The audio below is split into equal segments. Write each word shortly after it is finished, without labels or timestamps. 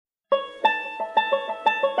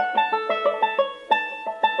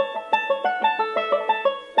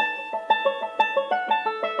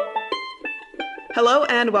Hello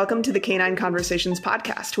and welcome to the Canine Conversations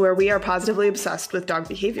podcast, where we are positively obsessed with dog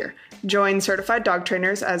behavior. Join certified dog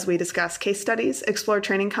trainers as we discuss case studies, explore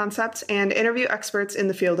training concepts, and interview experts in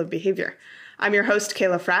the field of behavior. I'm your host,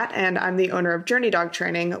 Kayla Fratt, and I'm the owner of Journey Dog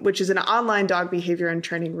Training, which is an online dog behavior and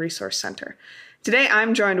training resource center. Today,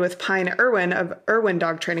 I'm joined with Pine Irwin of Irwin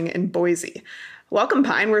Dog Training in Boise. Welcome,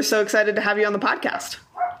 Pine. We're so excited to have you on the podcast.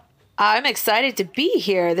 I'm excited to be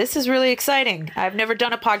here. This is really exciting. I've never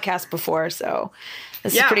done a podcast before, so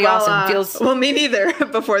this is pretty awesome. Well, me neither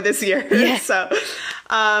before this year. Yeah.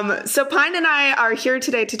 So Pine and I are here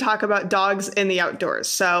today to talk about dogs in the outdoors.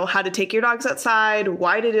 So how to take your dogs outside,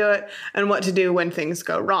 why to do it, and what to do when things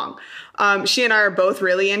go wrong. She and I are both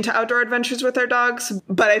really into outdoor adventures with our dogs,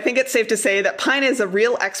 but I think it's safe to say that Pine is a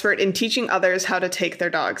real expert in teaching others how to take their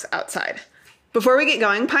dogs outside. Before we get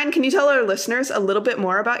going, Pine, can you tell our listeners a little bit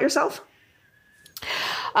more about yourself?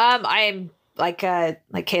 I'm like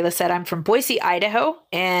Kayla said, I'm from Boise, Idaho,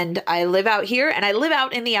 and I live out here and I live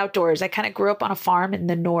out in the outdoors. I kind of grew up on a farm in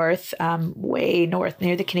the north, way north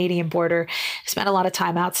near the Canadian border. Spent a lot of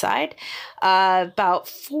time outside. About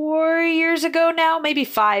 4 years ago now, maybe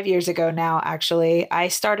 5 years ago now, actually, I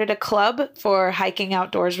started a club for hiking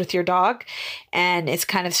outdoors with your dog, and it's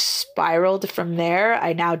kind of spiraled from there.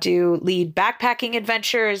 I now do lead backpacking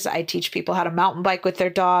adventures. I teach people how to mountain bike with their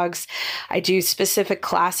dogs. I do specific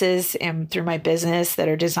classes through my business that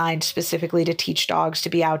are designed specifically to teach dogs to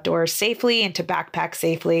be outdoors safely and to backpack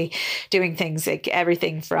safely, doing things like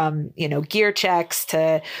everything from, gear checks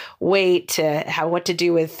to weight to what to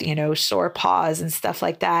do with, sore paws and stuff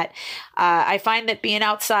like that. I find that being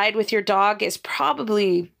outside with your dog is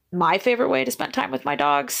probably my favorite way to spend time with my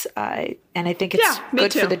dogs. And I think it's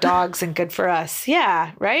good for the dogs and good for us.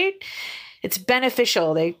 Yeah, right? It's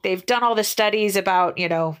beneficial. They've done all the studies about,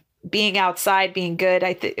 being outside, being good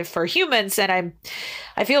for humans. And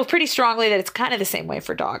I feel pretty strongly that it's kind of the same way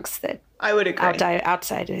for dogs. That I would agree.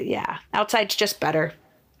 Outside's just better.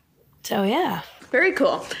 So, yeah. Very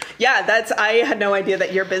cool. Yeah, I had no idea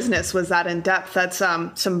that your business was that in depth. That's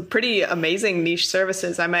some pretty amazing niche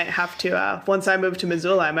services. I might have to, once I move to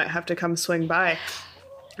Missoula, I might have to come swing by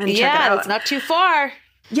and check it out. Yeah, it's not too far.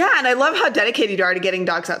 Yeah, and I love how dedicated you are to getting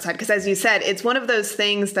dogs outside because, as you said, it's one of those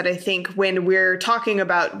things that I think when we're talking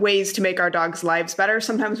about ways to make our dogs' lives better,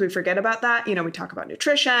 sometimes we forget about that. We talk about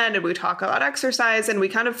nutrition and we talk about exercise, and we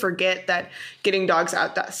kind of forget that getting dogs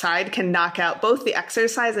outside can knock out both the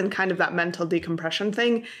exercise and kind of that mental decompression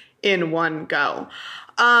thing in one go.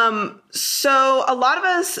 So a lot of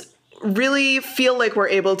us really feel like we're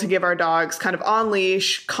able to give our dogs kind of on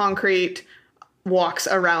leash, concrete walks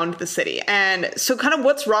around the city. And so kind of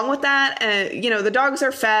what's wrong with that? The dogs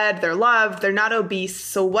are fed, they're loved, they're not obese.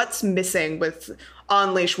 So what's missing with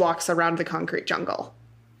on-leash walks around the concrete jungle?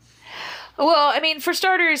 Well, for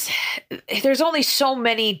starters, there's only so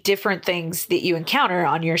many different things that you encounter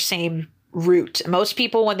on your same route. Most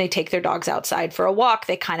people, when they take their dogs outside for a walk,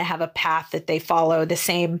 they kind of have a path that they follow, the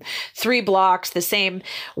same 3 blocks, the same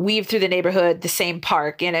weave through the neighborhood, the same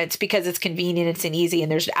park. And it's because it's convenient, it's an easy, and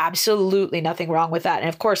there's absolutely nothing wrong with that. And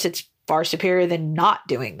of course, it's far superior than not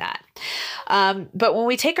doing that. But when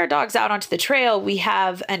we take our dogs out onto the trail, we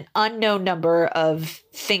have an unknown number of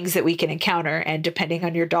things that we can encounter. And depending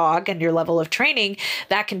on your dog and your level of training,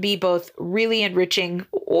 that can be both really enriching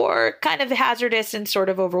or kind of hazardous and sort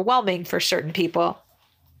of overwhelming for certain people.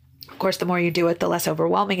 Of course, the more you do it, the less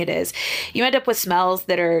overwhelming it is. You end up with smells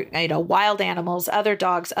that are, wild animals, other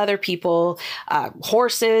dogs, other people,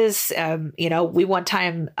 horses. We one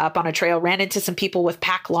time up on a trail ran into some people with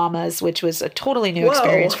pack llamas, which was a totally new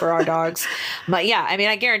experience for our dogs. But yeah,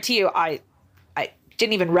 I guarantee you, I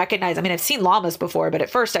didn't even recognize. I've seen llamas before, but at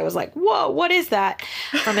first I was like, whoa, what is that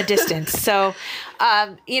from a distance? So,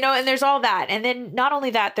 and there's all that. And then not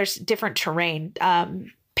only that, there's different terrain.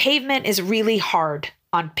 Pavement is really hard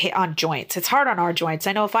on joints. It's hard on our joints.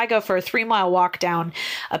 I know if I go for a 3-mile walk down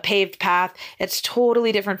a paved path, it's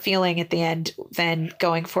totally different feeling at the end than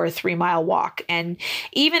going for a 3-mile walk. And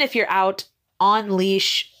even if you're out on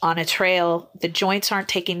leash on a trail, the joints aren't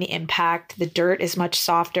taking the impact. The dirt is much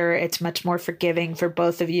softer. It's much more forgiving for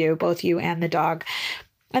both you and the dog.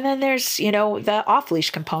 And then there's, the off-leash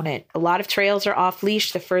component. A lot of trails are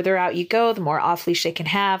off-leash. The further out you go, the more off-leash they can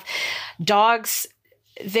have. Dogs,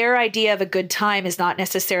 their idea of a good time is not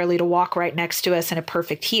necessarily to walk right next to us in a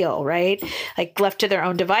perfect heel, right? Like left to their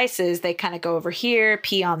own devices, they kind of go over here,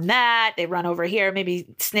 pee on that, they run over here, maybe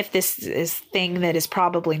sniff this thing that is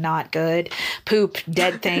probably not good, poop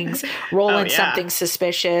dead things, roll in something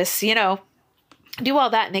suspicious, do all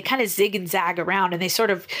that, and they kind of zig and zag around, and they sort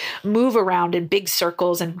of move around in big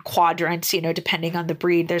circles and quadrants, you know, depending on the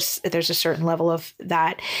breed. There's a certain level of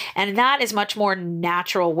that. And that is much more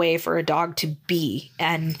natural way for a dog to be.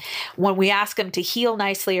 And when we ask them to heel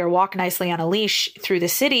nicely or walk nicely on a leash through the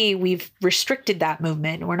city, we've restricted that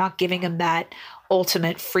movement. We're not giving them that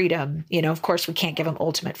ultimate freedom. You know, of course, we can't give them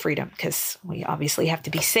ultimate freedom because we obviously have to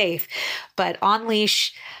be safe. But on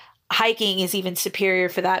leash, hiking is even superior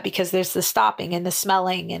for that because there's the stopping and the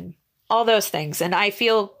smelling and all those things. And I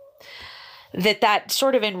feel that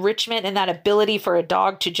sort of enrichment and that ability for a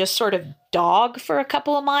dog to just sort of dog for a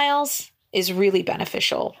couple of miles is really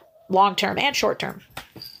beneficial, long-term and short-term.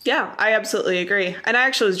 Yeah, I absolutely agree. And I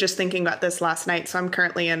actually was just thinking about this last night. So I'm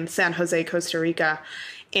currently in San Jose, Costa Rica.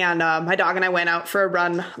 And my dog and I went out for a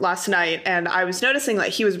run last night, and I was noticing that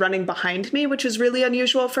he was running behind me, which is really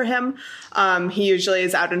unusual for him. He usually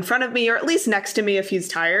is out in front of me, or at least next to me if he's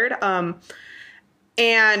tired.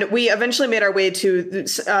 And we eventually made our way to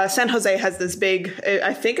San Jose has this big,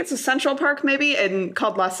 I think it's a Central Park maybe, and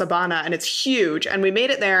called La Sabana, and it's huge. And we made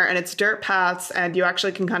it there, and it's dirt paths, and you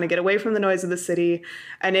actually can kind of get away from the noise of the city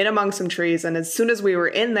and in among some trees. And as soon as we were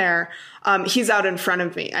in there, he's out in front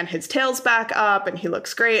of me, and his tail's back up, and he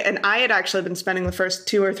looks great. And I had actually been spending the first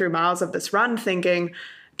 2 or 3 miles of this run thinking,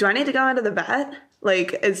 do I need to go into the vet?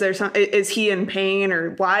 Like, is he in pain,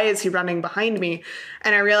 or why is he running behind me?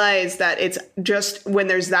 And I realized that it's just when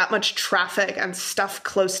there's that much traffic and stuff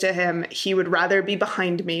close to him, he would rather be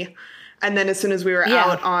behind me. And then as soon as we were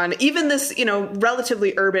out on even this, you know,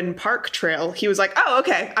 relatively urban park trail, he was like, oh,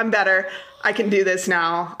 okay, I'm better. I can do this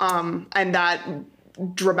now. And that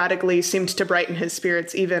dramatically seemed to brighten his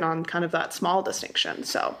spirits, even on kind of that small distinction.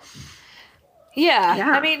 So,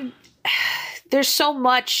 yeah. I mean, there's so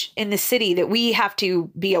much in the city that we have to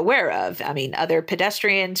be aware of. I mean, other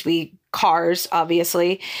pedestrians, cars,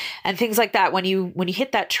 obviously, and things like that. When you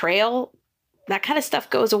hit that trail, that kind of stuff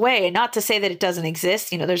goes away. And not to say that it doesn't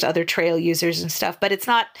exist. You know, there's other trail users and stuff, but it's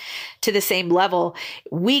not to the same level.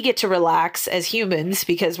 We get to relax as humans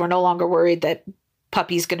because we're no longer worried that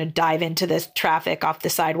puppy's going to dive into this traffic off the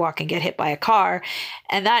sidewalk and get hit by a car.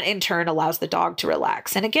 And that in turn allows the dog to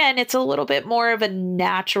relax. And again, it's a little bit more of a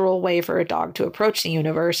natural way for a dog to approach the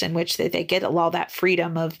universe, in which they get all that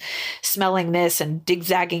freedom of smelling this and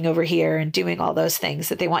zigzagging over here and doing all those things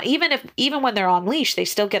that they want. Even when they're on leash, they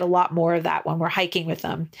still get a lot more of that when we're hiking with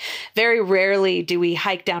them. Very rarely do we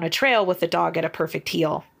hike down a trail with the dog at a perfect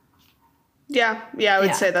heel. Yeah, I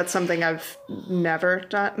would say that's something I've never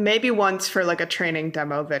done. Maybe once for like a training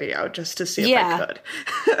demo video, just to see if I could.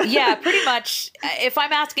 Yeah, pretty much. If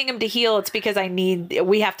I'm asking him to heel, it's because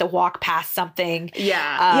we have to walk past something.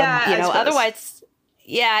 Otherwise,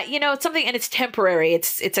 it's something, and it's temporary.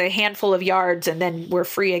 It's a handful of yards, and then we're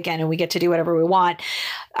free again, and we get to do whatever we want.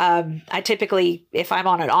 I typically, if I'm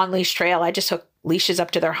on an on-leash trail, I just hook leashes up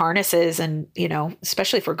to their harnesses, and, you know,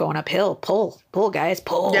 especially if we're going uphill, pull guys,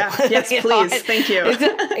 pull. Yeah. Yes, please. Thank you.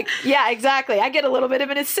 Yeah, exactly. I get a little bit of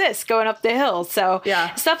an assist going up the hill. So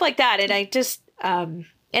stuff like that. And I just, and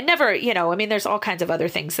never, you know, I mean, there's all kinds of other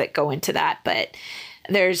things that go into that, but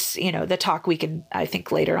there's, you know, the talk I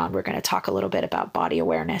think later on, we're going to talk a little bit about body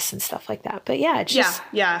awareness and stuff like that, but it's just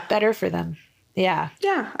better for them. Yeah.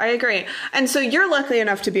 Yeah, I agree. And so you're lucky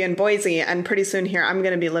enough to be in Boise, and pretty soon here I'm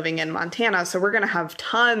going to be living in Montana. So we're going to have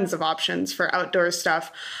tons of options for outdoor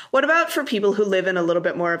stuff. What about for people who live in a little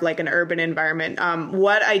bit more of like an urban environment?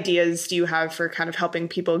 What ideas do you have for kind of helping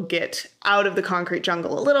people get out of the concrete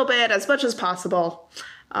jungle a little bit, as much as possible?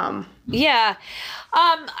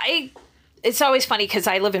 It's always funny because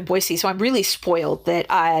I live in Boise, so I'm really spoiled that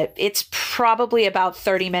it's probably about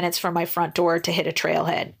 30 minutes from my front door to hit a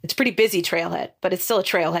trailhead. It's a pretty busy trailhead, but it's still a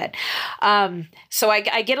trailhead. So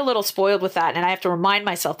I get a little spoiled with that, and I have to remind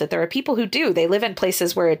myself that there are people who do. They live in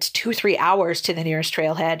places where it's 2-3 hours to the nearest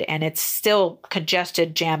trailhead, and it's still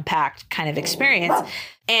congested, jam-packed kind of experience.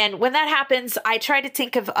 And when that happens, I try to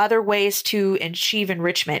think of other ways to achieve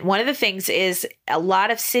enrichment. One of the things is a lot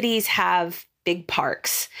of cities have big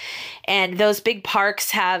parks, and those big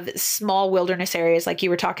parks have small wilderness areas, like you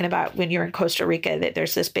were talking about when you're in Costa Rica, that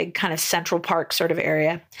there's this big kind of central park sort of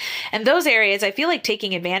area. And those areas I feel like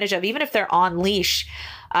taking advantage of, even if they're on leash,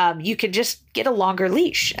 you can just get a longer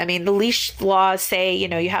leash. I mean, the leash laws say, you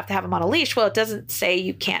know, you have to have them on a leash. Well, it doesn't say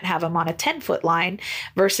you can't have them on a 10-foot line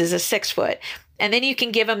versus a 6-foot. And then you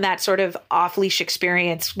can give them that sort of off-leash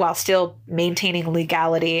experience while still maintaining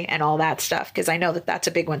legality and all that stuff. Because I know that that's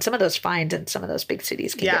a big one. Some of those fines in some of those big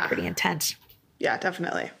cities can get pretty intense. Yeah,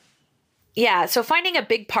 definitely. Yeah. So finding a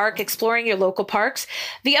big park, exploring your local parks.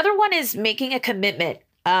 The other one is making a commitment.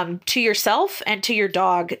 to yourself and to your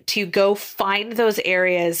dog to go find those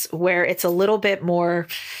areas where it's a little bit more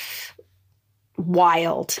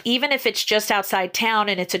wild, even if it's just outside town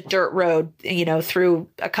and it's a dirt road, through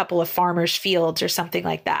a couple of farmers' fields or something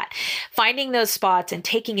like that. Finding those spots and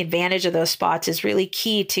taking advantage of those spots is really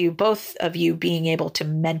key to both of you being able to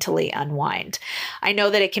mentally unwind. I know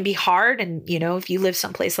that it can be hard. And, if you live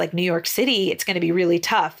someplace like New York City, it's going to be really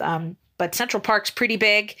tough. But Central Park's pretty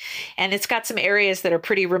big and it's got some areas that are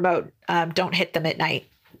pretty remote. Don't hit them at night.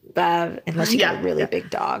 Unless you got a really big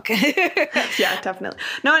dog. Yeah, definitely.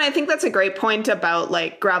 No, and I think that's a great point about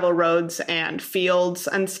like gravel roads and fields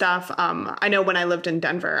and stuff. I know when I lived in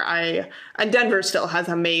Denver, and Denver still has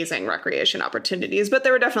amazing recreation opportunities, but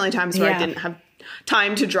there were definitely times where I didn't have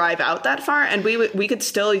time to drive out that far, and we could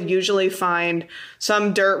still usually find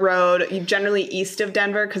some dirt road, generally east of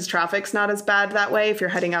Denver, because traffic's not as bad that way. If you're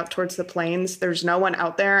heading out towards the plains, there's no one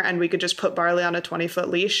out there, and we could just put Barley on a 20-foot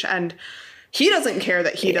leash, and he doesn't care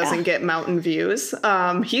that he doesn't get mountain views.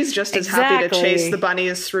 He's just as happy to chase the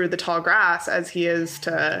bunnies through the tall grass as he is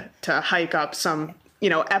to hike up some,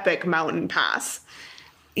 epic mountain pass.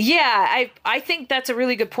 Yeah, I think that's a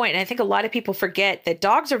really good point. And I think a lot of people forget that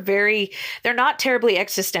dogs are they're not terribly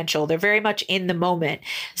existential. They're very much in the moment.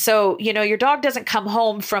 So, your dog doesn't come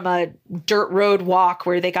home from a dirt road walk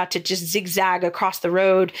where they got to just zigzag across the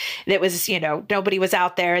road that was, nobody was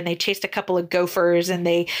out there and they chased a couple of gophers and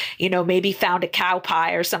they, maybe found a cow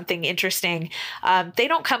pie or something interesting. They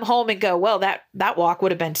don't come home and go, well, that walk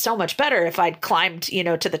would have been so much better if I'd climbed,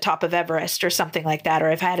 to the top of Everest or something like that, or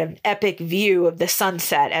if I had an epic view of the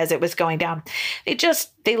sunset as it was going down.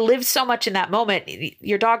 They live so much in that moment.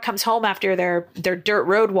 Your dog comes home after their dirt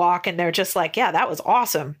road walk and they're just like, yeah, that was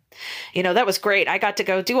awesome. That was great. I got to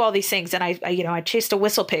go do all these things. And I chased a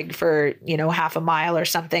whistle pig for, half a mile or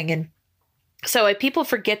something. And so people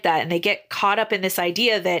forget that and they get caught up in this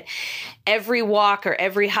idea that every walk or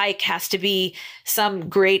every hike has to be some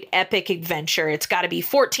great epic adventure. It's got to be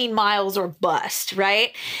 14 miles or bust,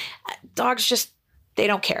 right? Dogs they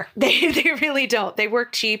don't care. They really don't. They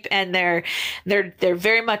work cheap and they're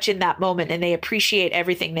very much in that moment and they appreciate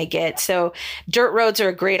everything they get. So dirt roads are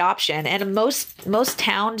a great option. And in most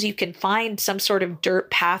towns you can find some sort of dirt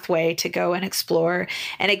pathway to go and explore.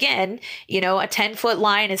 And again, a 10-foot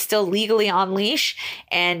line is still legally on leash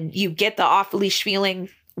and you get the off leash feeling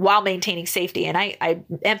while maintaining safety. And I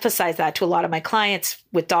emphasize that to a lot of my clients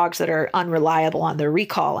with dogs that are unreliable on their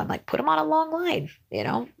recall. I'm like, put them on a long line.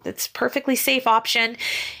 It's a perfectly safe option,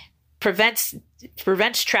 prevents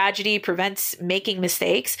tragedy, prevents making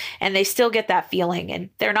mistakes, and they still get that feeling. And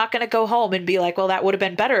they're not going to go home and be like, well, that would have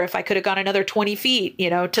been better if I could have gone another 20 feet,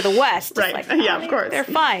 to the west. Right. Like, of course. They're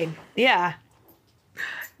fine. Yeah.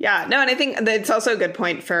 Yeah, no, and I think that's also a good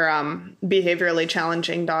point for behaviorally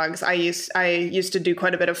challenging dogs. I used to do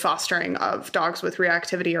quite a bit of fostering of dogs with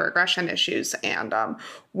reactivity or aggression issues, and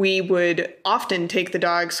we would often take the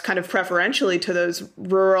dogs kind of preferentially to those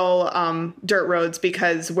rural dirt roads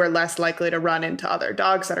because we're less likely to run into other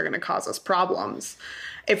dogs that are going to cause us problems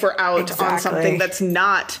if we're out on something that's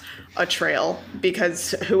not a trail,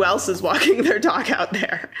 because who else is walking their dog out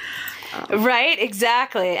there? Right,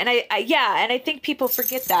 exactly. And I think people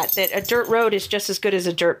forget that a dirt road is just as good as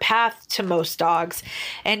a dirt path to most dogs.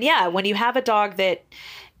 And yeah, when you have a dog that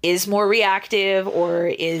is more reactive or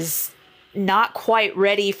is not quite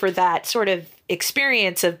ready for that sort of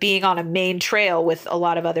experience of being on a main trail with a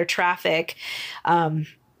lot of other traffic,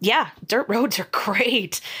 dirt roads are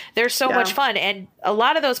great. They're so much fun. And a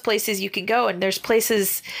lot of those places you can go, and there's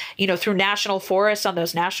places, through national forests on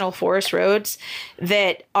those national forest roads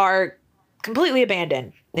that are completely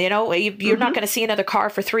abandoned. You're not going to see another car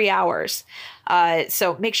for 3 hours.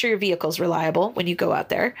 So make sure your vehicle's reliable when you go out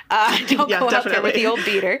there. Don't go out there with the old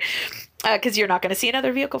beater because you're not going to see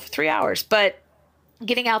another vehicle for 3 hours. But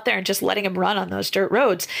getting out there and just letting them run on those dirt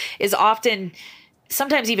roads is often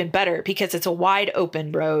sometimes even better because it's a wide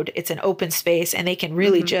open road. It's an open space and they can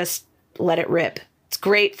really just let it rip. It's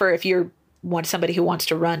great for if you're somebody who wants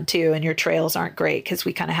to run too, and your trails aren't great, because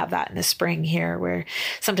we kind of have that in the spring here where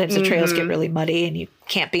sometimes the trails get really muddy and you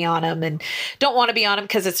can't be on them and don't want to be on them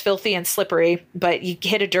because it's filthy and slippery, but you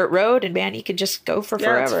hit a dirt road and man, you can just go for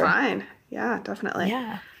forever. It's fine. Yeah, definitely.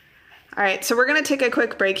 Yeah. All right, so we're going to take a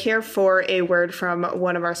quick break here for a word from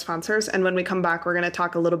one of our sponsors. And when we come back, we're going to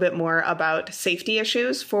talk a little bit more about safety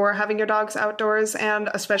issues for having your dogs outdoors and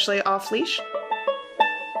especially off leash.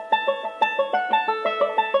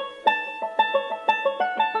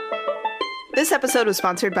 This episode was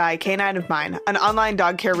sponsored by Canine of Mine, an online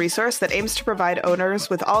dog care resource that aims to provide owners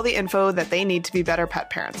with all the info that they need to be better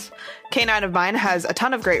pet parents. Canine of Mine has a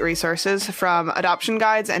ton of great resources, from adoption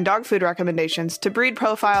guides and dog food recommendations to breed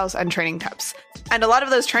profiles and training tips. And a lot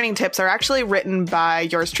of those training tips are actually written by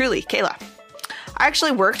yours truly, Kayla. I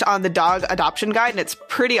actually worked on the dog adoption guide, and it's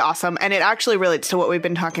pretty awesome, and it actually relates to what we've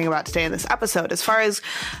been talking about today in this episode, as far as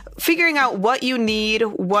figuring out what you need,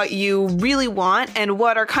 what you really want, and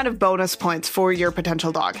what are kind of bonus points for your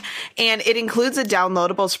potential dog. And it includes a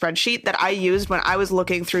downloadable spreadsheet that I used when I was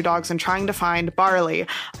looking through dogs and trying to find Barley.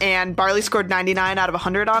 And Barley scored 99 out of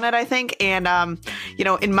 100 on it, I think. And,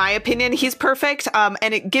 in my opinion, he's perfect.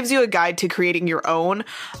 And it gives you a guide to creating your own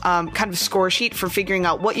kind of score sheet for figuring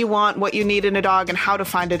out what you want, what you need in a dog, and how to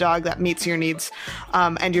find a dog that meets your needs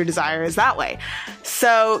and your desires that way.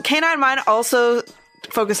 So Canine Mine also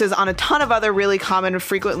focuses on a ton of other really common,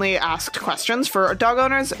 frequently asked questions for dog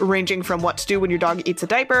owners, ranging from what to do when your dog eats a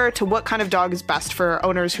diaper to what kind of dog is best for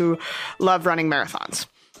owners who love running marathons.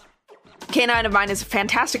 Canine of Mine is a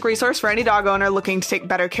fantastic resource for any dog owner looking to take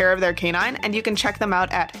better care of their canine, and you can check them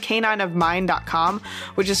out at canineofmine.com,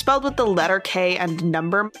 which is spelled with the letter K and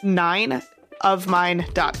number 9 of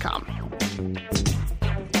mine.com.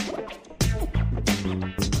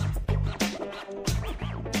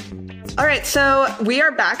 All right, so we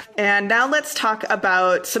are back, and now let's talk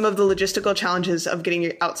about some of the logistical challenges of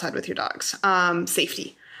getting outside with your dogs.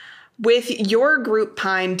 Safety. With your group,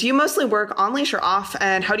 Pine, do you mostly work on leash or off,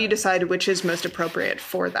 and how do you decide which is most appropriate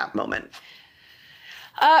for that moment?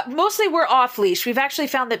 Mostly we're off leash. We've actually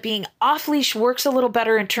found that being off leash works a little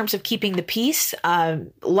better in terms of keeping the peace. A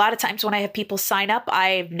lot of times when I have people sign up,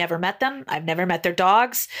 I've never met them. I've never met their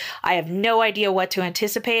dogs. I have no idea what to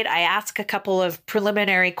anticipate. I ask a couple of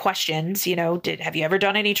preliminary questions. Have you ever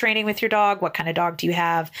done any training with your dog? What kind of dog do you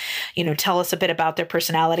have? Tell us a bit about their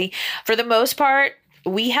personality. For the most part,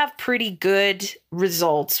 we have pretty good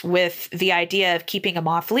results with the idea of keeping them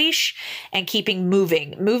off leash and keeping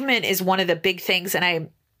moving. Movement is one of the big things, and I'm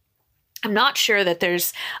not sure that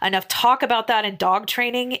there's enough talk about that in dog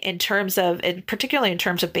training and particularly in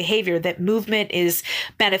terms of behavior, that movement is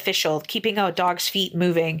beneficial, keeping a dog's feet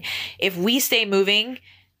moving. If we stay moving,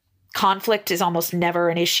 conflict is almost never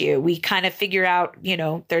an issue. We kind of figure out,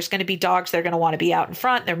 there's going to be dogs that are going to want to be out in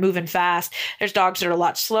front. They're moving fast. There's dogs that are a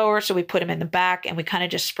lot slower, so we put them in the back and we kind of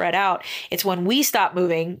just spread out. It's when we stop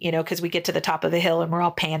moving, because we get to the top of the hill and we're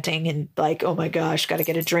all panting and like, oh my gosh, got to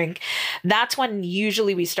get a drink. That's when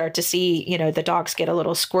usually we start to see, the dogs get a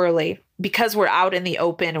little squirrely. Because we're out in the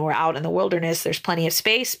open and we're out in the wilderness, there's plenty of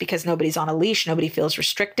space because nobody's on a leash. Nobody feels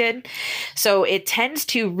restricted. So it tends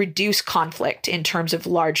to reduce conflict in terms of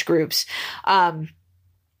large groups. And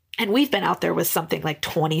we've been out there with something like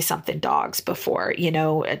 20 something dogs before,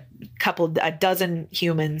 a dozen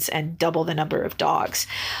humans and double the number of dogs.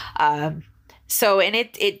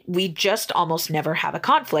 We just almost never have a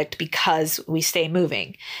conflict because we stay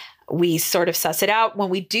moving. We sort of suss it out. When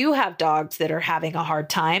we do have dogs that are having a hard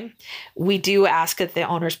time, we do ask that the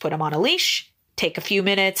owners put them on a leash, take a few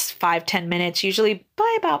minutes, 5-10 minutes, usually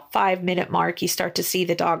by about 5-minute mark, you start to see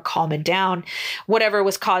the dog calming down. Whatever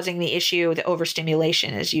was causing the issue, the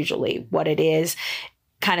overstimulation is usually what it is,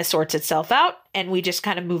 kind of sorts itself out, and we just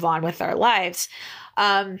kind of move on with our lives.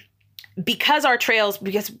 Because our trails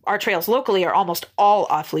locally are almost all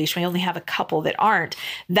off leash, we only have a couple that aren't.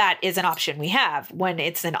 That is an option we have. When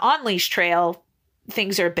it's an on leash trail,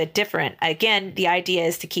 things are a bit different. Again, the idea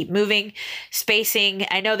is to keep moving, spacing.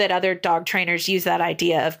 I know that other dog trainers use that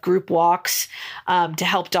idea of group walks to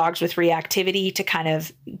help dogs with reactivity, to kind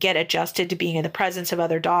of get adjusted to being in the presence of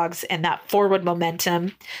other dogs. And that forward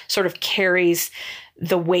momentum sort of carries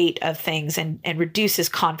the weight of things and reduces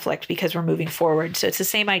conflict because we're moving forward. So it's the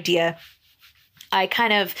same idea.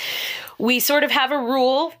 We sort of have a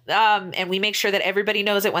rule, and we make sure that everybody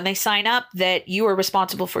knows it when they sign up, that you are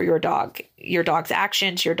responsible for your dog's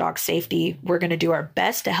actions, your dog's safety. We're going to do our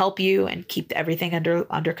best to help you and keep everything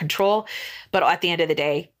under control. But at the end of the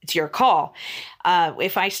day, it's your call.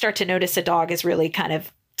 If I start to notice a dog is really kind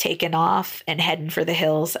of taken off and heading for the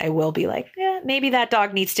hills, I will be like, maybe that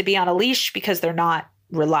dog needs to be on a leash because they're not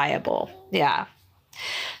reliable. Yeah.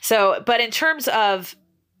 So, but in terms of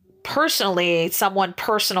someone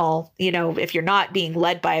personal, if you're not being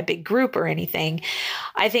led by a big group or anything,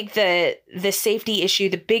 I think the safety issue,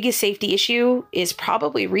 the biggest safety issue is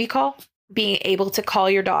probably recall, being able to call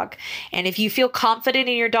your dog. And if you feel confident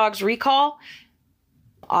in your dog's recall,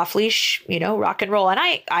 off leash, rock and roll. And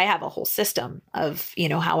I have a whole system of,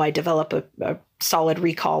 how I develop a solid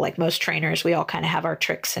recall. Like most trainers, we all kind of have our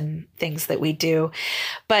tricks and things that we do.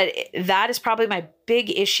 But that is probably my big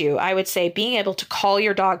issue. I would say being able to call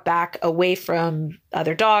your dog back away from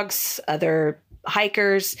other dogs, other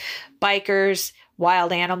hikers, bikers,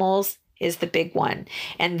 wild animals is the big one.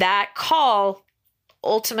 And that call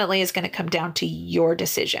ultimately is going to come down to your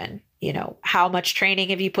decision. How much training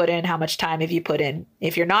have you put in? How much time have you put in?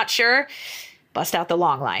 If you're not sure, bust out the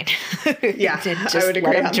long line. Yeah, I would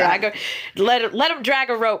agree on that. Let them drag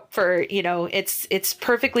a rope for, it's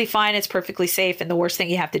perfectly fine. It's perfectly safe. And the worst thing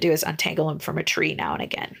you have to do is untangle them from a tree now and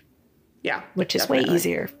again. Yeah. Which is way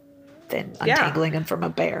easier than untangling them from a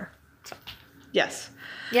bear. So. Yes.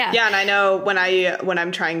 Yeah. Yeah. And I know when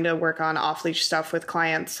I'm trying to work on off leash stuff with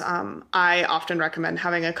clients, I often recommend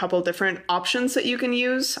having a couple different options that you can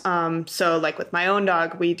use. So like with my own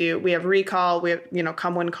dog, we have recall, we have,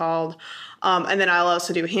 come when called. And then I'll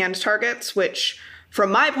also do hand targets, which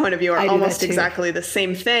from my point of view are almost exactly the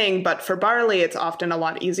same thing. But for Barley, it's often a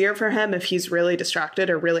lot easier for him if he's really distracted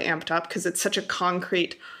or really amped up, because it's such a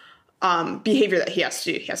concrete behavior that he has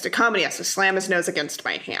to do. He has to come and he has to slam his nose against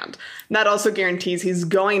my hand. And that also guarantees he's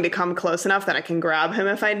going to come close enough that I can grab him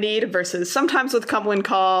if I need, versus sometimes with come when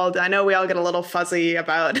called, I know we all get a little fuzzy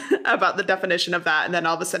about the definition of that. And then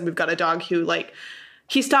all of a sudden we've got a dog who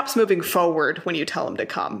he stops moving forward when you tell him to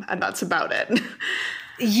come, and that's about it.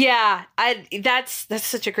 Yeah, that's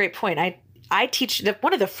such a great point. I teach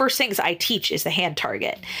one of the first things I teach is the hand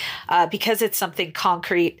target, because it's something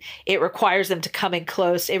concrete. It requires them to come in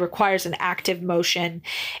close. It requires an active motion.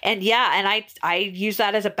 And I use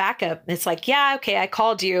that as a backup. It's like, yeah, okay, I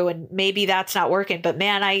called you and maybe that's not working, but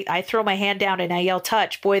man, I throw my hand down and I yell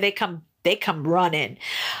touch. Boy, they come running.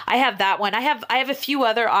 I have that one. I have a few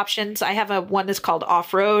other options. I have one that's called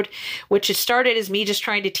off-road, which has started as me just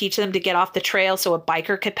trying to teach them to get off the trail so a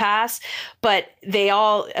biker could pass, but they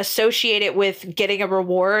all associate it with getting a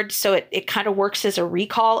reward. So it kind of works as a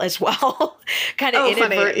recall as well, kind of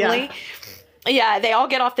inadvertently. Funny, yeah, they all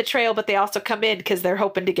get off the trail, but they also come in because they're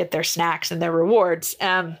hoping to get their snacks and their rewards.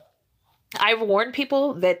 I've warned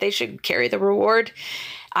people that they should carry the reward.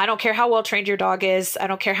 I don't care how well trained your dog is. I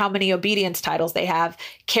don't care how many obedience titles they have.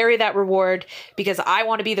 Carry that reward, because I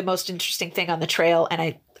want to be the most interesting thing on the trail. And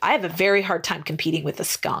I have a very hard time competing with a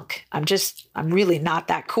skunk. I'm really not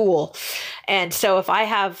that cool. And so if I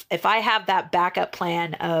have that backup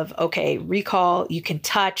plan of, okay, recall, you can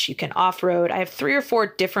touch, you can off-road. I have 3 or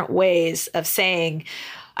 4 different ways of saying,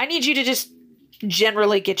 I need you to just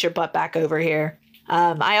generally get your butt back over here.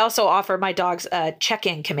 I also offer my dogs a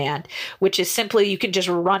check-in command, which is simply you can just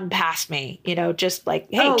run past me, just like,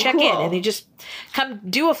 hey, check in. And they just come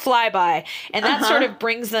do a flyby. And that sort of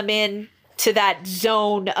brings them in to that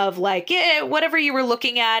zone of like, yeah, whatever you were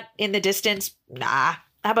looking at in the distance, nah,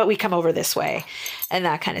 how about we come over this way and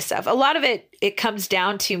that kind of stuff. A lot of it comes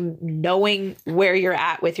down to knowing where you're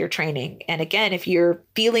at with your training. And again, if you're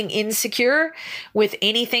feeling insecure with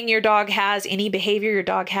anything your dog has, any behavior your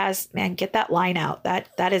dog has, man, get that line out.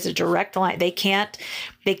 That is a direct line. They can't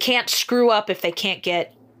screw up if they can't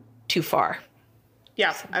get too far.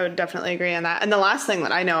 Yeah, I would definitely agree on that. And the last thing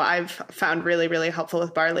that I know I've found really, really helpful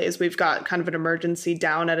with Barley is we've got kind of an emergency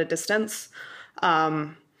down at a distance.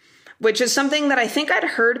 Which is something that I think I'd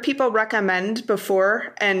heard people recommend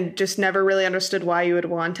before and just never really understood why you would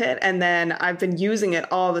want it. And then I've been using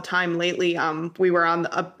it all the time lately. We were on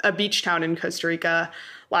a beach town in Costa Rica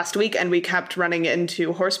last week, and we kept running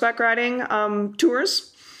into horseback riding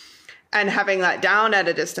tours. And having that down at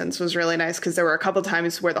a distance was really nice, because there were a couple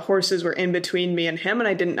times where the horses were in between me and him, and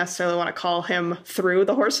I didn't necessarily want to call him through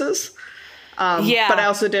the horses. But I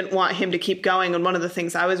also didn't want him to keep going. And one of the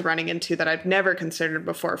things I was running into that I've never considered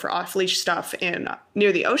before for off-leash stuff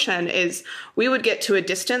near the ocean is we would get to a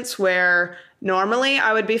distance where normally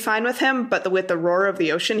I would be fine with him, but with the roar of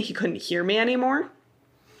the ocean, he couldn't hear me anymore.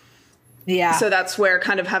 Yeah. So that's where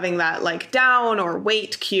kind of having that like down or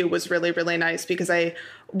wait cue was really, really nice, because I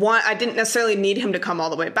didn't necessarily need him to come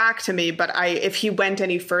all the way back to me, but if he went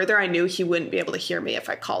any further, I knew he wouldn't be able to hear me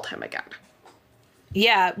if I called him again.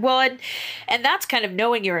 Yeah, well, and that's kind of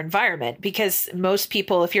knowing your environment, because most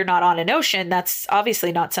people, if you're not on an ocean, that's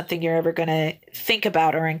obviously not something you're ever going to think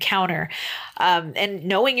about or encounter. And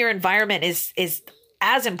knowing your environment is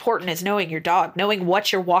as important as knowing your dog, knowing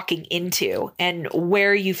what you're walking into and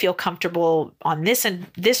where you feel comfortable on this and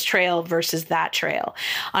this trail versus that trail.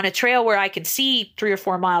 On a trail where I can see 3 or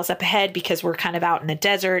 4 miles up ahead because we're kind of out in the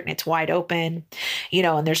desert and it's wide open,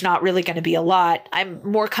 and there's not really going to be a lot, I'm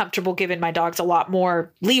more comfortable giving my dogs a lot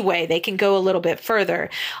more leeway. They can go a little bit further.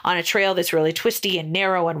 On a trail that's really twisty and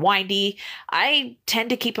narrow and windy, I tend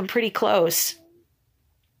to keep them pretty close.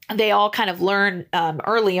 They all kind of learn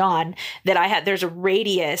early on that there's a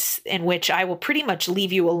radius in which I will pretty much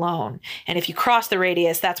leave you alone. And if you cross the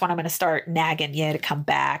radius, that's when I'm going to start nagging you to come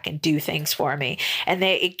back and do things for me. And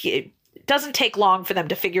it doesn't take long for them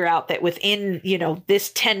to figure out that within,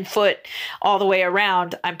 this 10 foot all the way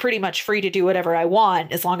around, I'm pretty much free to do whatever I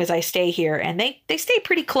want as long as I stay here. And they stay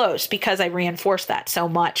pretty close because I reinforce that so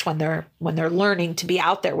much when they're learning to be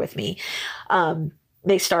out there with me.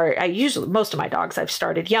 Most of my dogs I've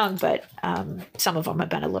started young, but some of them have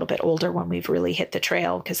been a little bit older when we've really hit the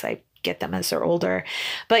trail because I get them as they're older.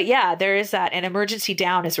 But yeah, there is that. And emergency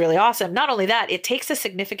down is really awesome. Not only that, it takes a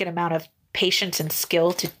significant amount of patience and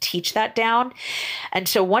skill to teach that down. And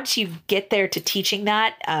so once you get there to teaching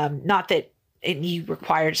that, not that you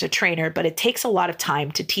require as a trainer, but it takes a lot of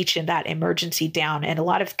time to teach in that emergency down and a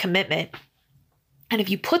lot of commitment. And if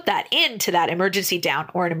you put that into that emergency down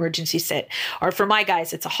or an emergency sit, or for my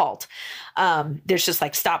guys, it's a halt. There's just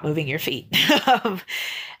like, stop moving your feet.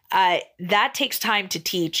 That takes time to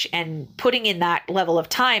teach, and putting in that level of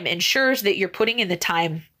time ensures that you're putting in the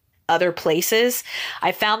time other places.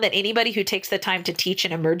 I found that anybody who takes the time to teach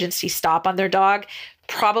an emergency stop on their dog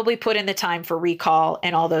probably put in the time for recall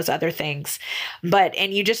and all those other things.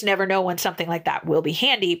 And you just never know when something like that will be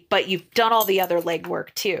handy, but you've done all the other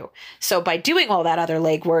legwork too. So by doing all that other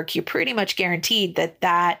legwork, you're pretty much guaranteed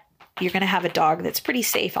that you're going to have a dog that's pretty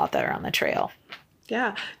safe out there on the trail.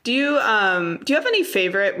 Yeah. Do you have any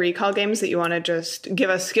favorite recall games that you want to just give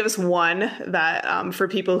us one that for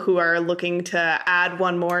people who are looking to add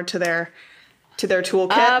one more to their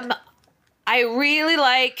toolkit? I really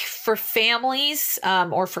like, for families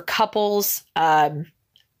or for couples,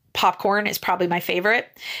 popcorn is probably my favorite,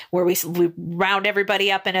 where we round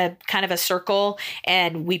everybody up in a kind of a circle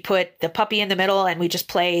and we put the puppy in the middle and we just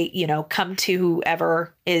play, come to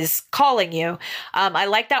whoever is calling you. I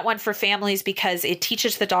like that one for families because it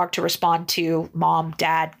teaches the dog to respond to mom,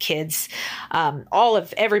 dad, kids,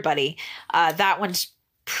 everybody. That one's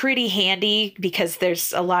pretty handy because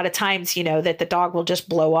there's a lot of times, that the dog will just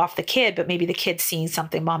blow off the kid, but maybe the kid's seeing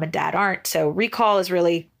something mom and dad aren't. So recall is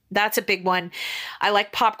that's a big one. I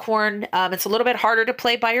like popcorn. It's a little bit harder to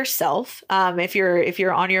play by yourself if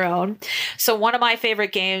you're on your own. So one of my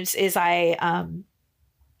favorite games is I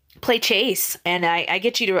play chase, and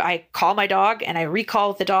I call my dog and I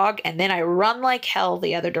recall the dog, and then I run like hell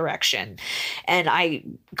the other direction, and I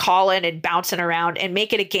call in and bouncing around and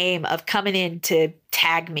make it a game of coming in to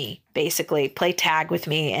tag me, basically play tag with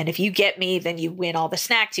me. And if you get me, then you win all the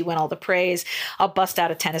snacks, you win all the praise. I'll bust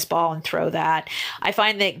out a tennis ball and throw that. I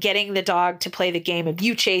find that getting the dog to play the game of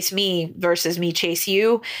you chase me versus me chase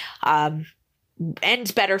you,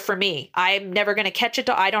 ends better for me. I'm never going to catch a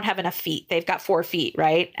dog. I don't have enough feet. They've got 4 feet,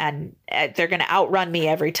 right? And they're going to outrun me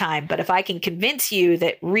every time. But if I can convince you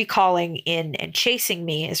that recalling in and chasing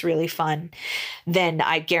me is really fun, then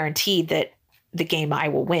I guarantee that the game I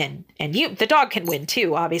will win. And the dog can win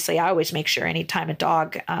too. Obviously, I always make sure anytime a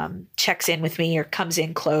dog checks in with me or comes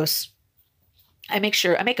in close, I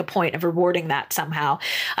make a point of rewarding that somehow,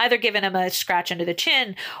 either giving them a scratch under the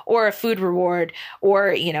chin or a food reward,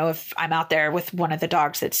 or, if I'm out there with one of the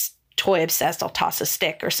dogs that's toy obsessed, I'll toss a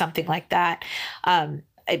stick or something like that.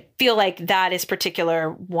 I feel like that is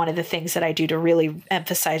one of the things that I do to really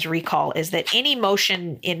emphasize recall is that any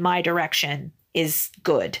motion in my direction is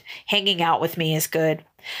good. Hanging out with me is good.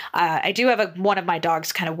 I do have one of my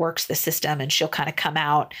dogs kind of works the system, and she'll kind of come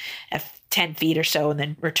out at 10 feet or so and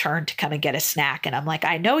then return to come and get a snack. And I'm like,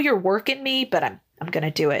 I know you're working me, but I'm going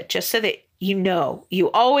to do it just so that you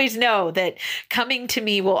always know that coming to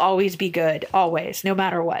me will always be good, always, no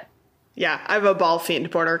matter what. Yeah, I have a ball fiend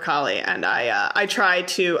border collie, and I try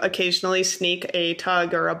to occasionally sneak a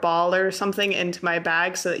tug or a ball or something into my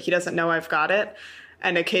bag so that he doesn't know I've got it,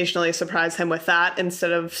 and occasionally surprise him with that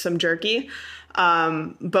instead of some jerky.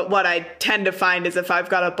 But what I tend to find is if I've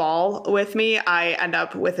got a ball with me, I end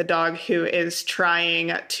up with a dog who is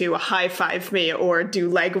trying to high five me or do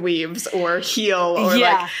leg weaves or heel or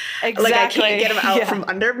exactly. like I can't get him out from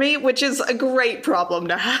under me, which is a great problem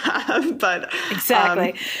to have. But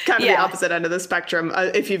exactly, kind of the opposite end of the spectrum.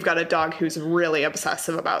 If you've got a dog who's really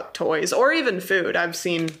obsessive about toys or even food, I've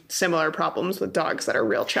seen similar problems with dogs that are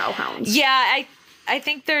real chow hounds. Yeah, I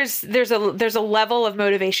think there's a level of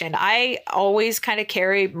motivation. I always kind of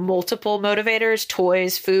carry multiple motivators,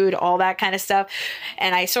 toys, food, all that kind of stuff,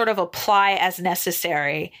 and I sort of apply as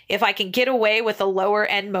necessary. If I can get away with a lower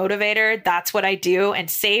end motivator, that's what I do, and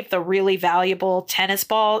save the really valuable tennis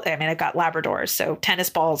ball. I mean, I've got Labradors, so tennis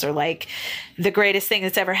balls are like the greatest thing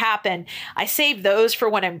that's ever happened. I save those for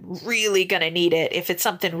when I'm really going to need it, if it's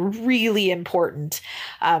something really important.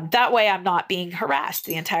 That way I'm not being harassed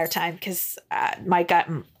the entire time, because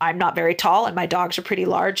I'm not very tall and my dogs are pretty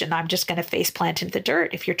large, and I'm just going to face plant into the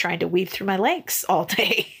dirt if you're trying to weave through my legs all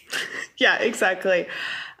day. Yeah, exactly.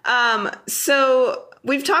 So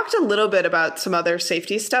we've talked a little bit about some other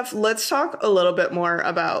safety stuff. Let's talk a little bit more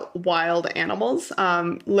about wild animals.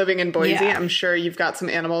 Living in Boise, I'm sure you've got some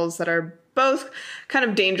animals that are both kind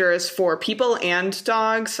of dangerous for people and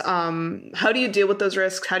dogs. How do you deal with those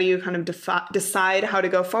risks? How do you kind of decide how to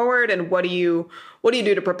go forward? And what do you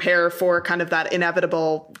do to prepare for kind of that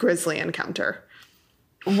inevitable grizzly encounter?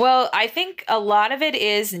 Well, I think a lot of it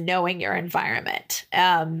is knowing your environment.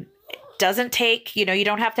 Doesn't take, you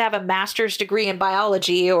don't have to have a master's degree in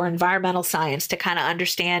biology or environmental science to kind of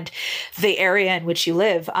understand the area in which you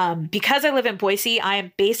live. Because I live in Boise, I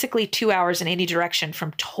am basically 2 hours in any direction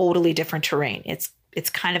from totally different terrain.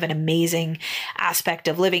 It's kind of an amazing aspect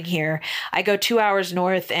of living here. I go 2 hours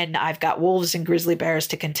north and I've got wolves and grizzly bears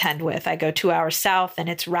to contend with. I go 2 hours south and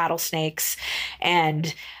it's rattlesnakes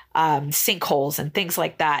and sinkholes and things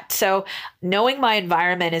like that. So knowing my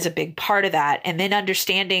environment is a big part of that. And then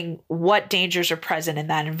understanding what dangers are present in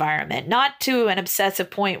that environment, not to an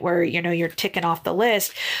obsessive point where, you're ticking off the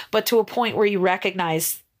list, but to a point where you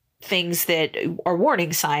recognize things that are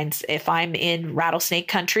warning signs. If I'm in rattlesnake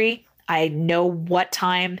country, I know what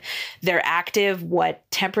time they're active, what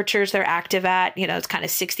temperatures they're active at. It's kind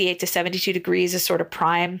of 68 to 72 degrees is sort of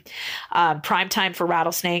prime time for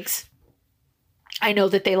rattlesnakes. I know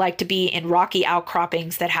that they like to be in rocky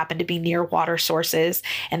outcroppings that happen to be near water sources,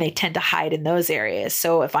 and they tend to hide in those areas.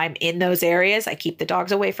 So if I'm in those areas, I keep the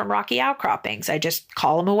dogs away from rocky outcroppings. I just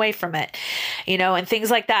call them away from it, and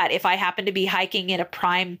things like that. If I happen to be hiking in a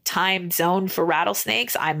prime time zone for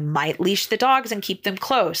rattlesnakes, I might leash the dogs and keep them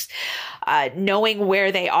close. Knowing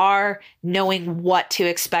where they are, knowing what to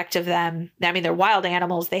expect of them. I mean, they're wild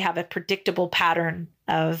animals. They have a predictable pattern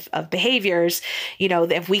of behaviors.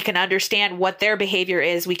 If we can understand what their behavior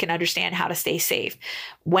is, we can understand how to stay safe.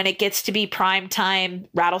 When it gets to be prime time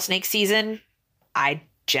rattlesnake season, I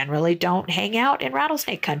generally don't hang out in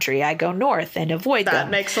rattlesnake country. I go north and avoid them. That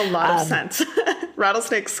makes a lot of sense.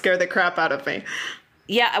 Rattlesnakes scare the crap out of me.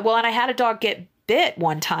 Yeah. Well, and I had a dog get bit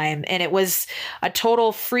one time, and it was a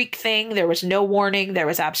total freak thing. There was no warning. There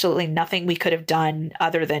was absolutely nothing we could have done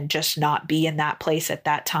other than just not be in that place at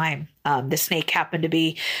that time. The snake happened to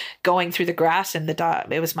be going through the grass, and the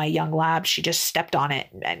dog, it was my young lab. She just stepped on it,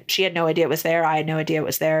 and she had no idea it was there. I had no idea it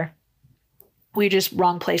was there. We just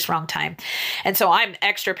wrong place, wrong time. And so I'm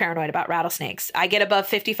extra paranoid about rattlesnakes. I get above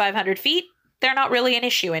 5,500 feet. They're not really an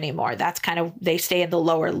issue anymore. That's kind of, they stay in the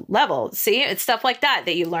lower level. See, it's stuff like that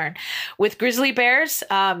you learn. With grizzly bears,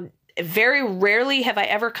 very rarely have I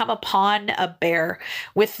ever come upon a bear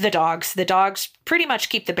with the dogs. The dogs pretty much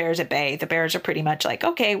keep the bears at bay. The bears are pretty much like,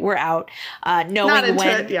 okay, we're out. Knowing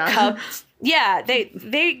when cubs... Yeah,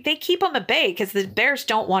 they keep them at bay because the bears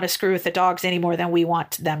don't want to screw with the dogs any more than we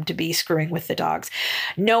want them to be screwing with the dogs.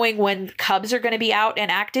 Knowing when cubs are going to be out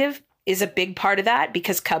and active is a big part of that,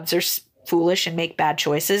 because cubs are foolish and make bad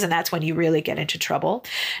choices, and that's when you really get into trouble.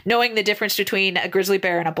 Knowing the difference between a grizzly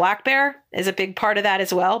bear and a black bear is a big part of that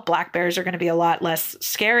as well. Black bears are going to be a lot less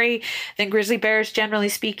scary than grizzly bears, generally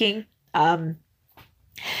speaking.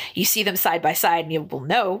 You see them side by side and you will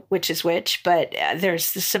know which is which, but there's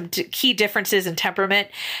some key differences in temperament.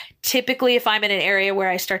 Typically, if I'm in an area where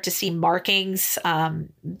I start to see markings,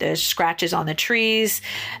 there's scratches on the trees,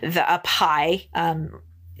 the up high,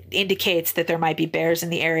 indicates that there might be bears in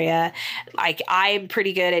the area. Like, I'm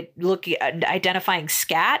pretty good at identifying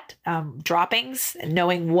scat droppings,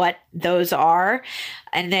 knowing what those are,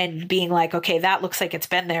 and then being like, okay, that looks like it's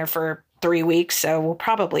been there for 3 weeks, so we're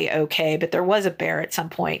probably okay. But there was a bear at some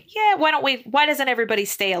point. Yeah, why doesn't everybody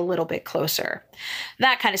stay a little bit closer?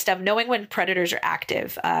 That kind of stuff. Knowing when predators are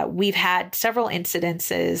active. We've had several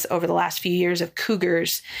incidences over the last few years of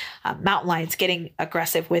cougars, mountain lions getting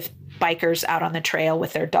aggressive with bikers out on the trail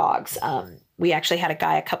with their dogs. We actually had a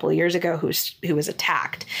guy a couple of years ago who was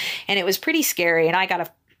attacked, and it was pretty scary. And I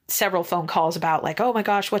got several phone calls about like, oh my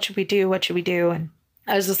gosh, what should we do? What should we do? And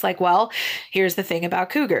I was just like, well, here's the thing about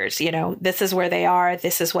cougars. You know, this is where they are.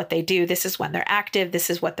 This is what they do. This is when they're active. This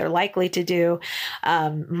is what they're likely to do.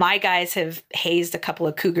 My guys have hazed a couple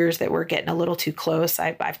of cougars that were getting a little too close.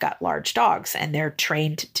 I've got large dogs and they're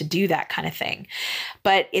trained to do that kind of thing.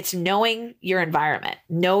 But it's knowing your environment,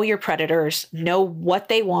 know your predators, know what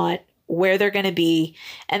they want, where they're going to be,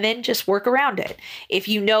 and then just work around it. If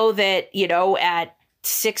you know that, you know, at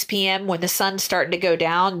 6 p.m. when the sun's starting to go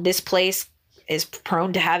down, this place is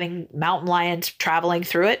prone to having mountain lions traveling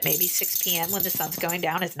through it. Maybe 6 p.m. when the sun's going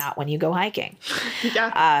down is not when you go hiking. Yeah,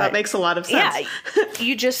 that makes a lot of sense. Yeah,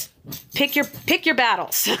 you just pick your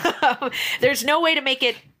battles. There's no way to make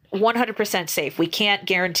it 100% safe. We can't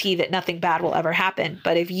guarantee that nothing bad will ever happen.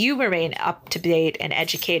 But if you remain up to date and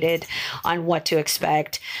educated on what to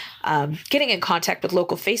expect, getting in contact with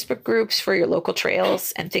local Facebook groups for your local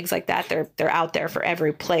trails and things like that, they're out there for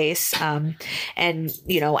every place. And,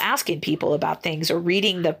 you know, asking people about things or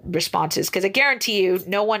reading the responses, because I guarantee you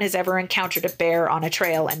no one has ever encountered a bear on a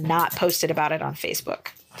trail and not posted about it on Facebook.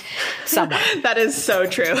 Someone. That is so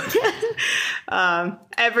true.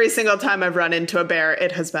 Every single time I've run into a bear,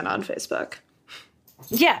 it has been on Facebook.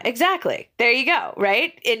 Yeah, exactly. There you go.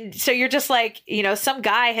 Right. And so you're just like, you know, some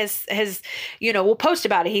guy has, you know, will post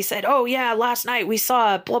about it. He said, oh yeah, last night we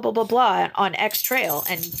saw blah, blah, blah, blah on X trail.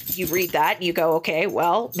 And you read that and you go, okay,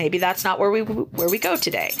 well, maybe that's not where we go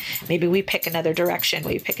today. Maybe we pick another direction.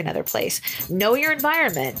 We pick another place. Know your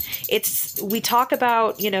environment. We talk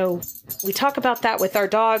about that with our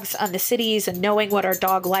dogs on the cities and knowing what our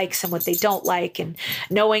dog likes and what they don't like, and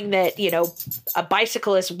knowing that, you know, a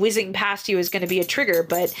bicyclist whizzing past you is going to be a trigger.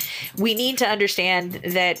 But we need to understand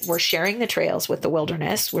that we're sharing the trails with the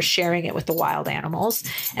wilderness. We're sharing it with the wild animals.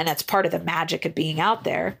 And that's part of the magic of being out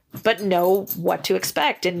there. But know what to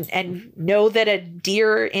expect, and know that a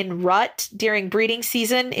deer in rut during breeding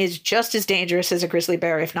season is just as dangerous as a grizzly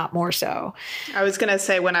bear, if not more so. I was going to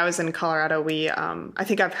say, when I was in Colorado, I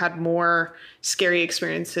think I've had more scary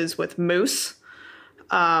experiences with moose.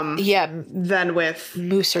 Than with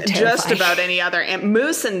moose are terrifying. Just about any other. And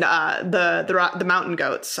moose and the mountain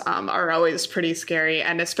goats are always pretty scary,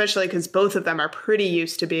 and especially because both of them are pretty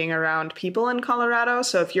used to being around people in Colorado.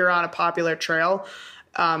 So if you're on a popular trail,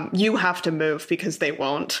 you have to move because they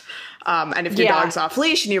won't. And if your dog's off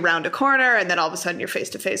leash and you round a corner and then all of a sudden you're face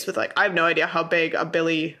to face with, like, I have no idea how big a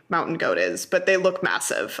Billy mountain goat is, but they look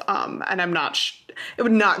massive. And I'm not, it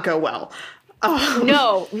would not go well.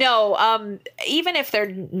 No. Even if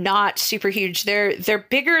they're not super huge, they're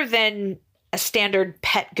bigger than a standard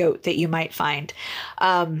pet goat that you might find.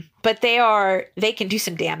 But they can do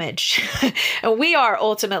some damage. And we are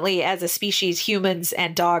ultimately, as a species, humans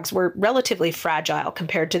and dogs, we're relatively fragile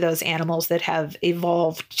compared to those animals that have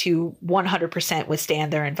evolved to 100%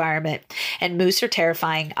 withstand their environment. And moose are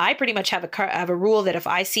terrifying. I pretty much have a rule that if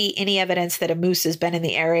I see any evidence that a moose has been in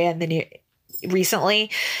the area and then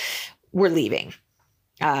recently, we're leaving.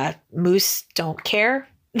 Moose don't care.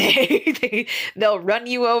 They'll run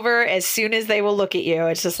you over as soon as they will look at you.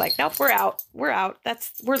 It's just like, nope, we're out.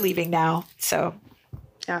 We're leaving now. So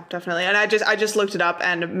yeah, definitely. And I just looked it up,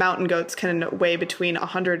 and mountain goats can weigh between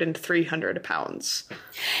 100 and 300 pounds.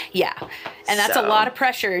 Yeah. And that's a lot of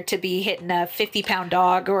pressure to be hitting a 50-pound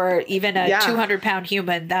dog or even a 200-pound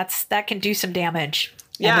human. That can do some damage.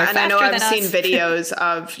 Yeah, and I know I've seen videos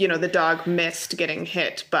of, you know, the dog missed getting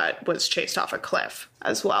hit, but was chased off a cliff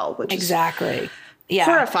as well, which is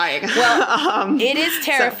horrifying. Well, it is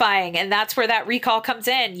terrifying, and that's where that recall comes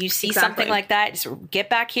in. You see something like that, just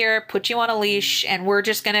get back here, put you on a leash, and we're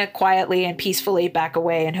just going to quietly and peacefully back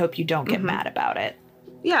away and hope you don't get mad about it.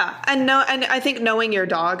 Yeah. And I think knowing your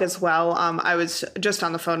dog as well. I was just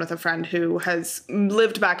on the phone with a friend who has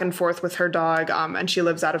lived back and forth with her dog. And she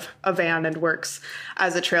lives out of a van and works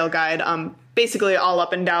as a trail guide, basically all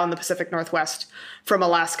up and down the Pacific Northwest from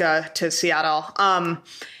Alaska to Seattle.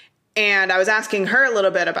 And I was asking her a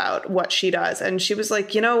little bit about what she does. And she was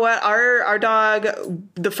like, you know what, our dog,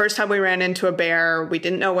 the first time we ran into a bear, we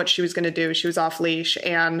didn't know what she was going to do. She was off leash,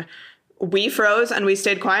 and we froze and we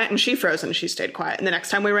stayed quiet, and she froze and she stayed quiet. And the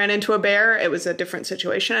next time we ran into a bear, it was a different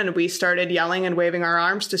situation. And we started yelling and waving our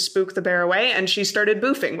arms to spook the bear away. And she started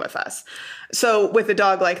boofing with us. So with a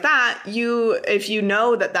dog like that, if you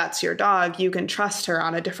know that that's your dog, you can trust her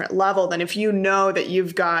on a different level than if you know that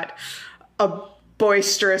you've got a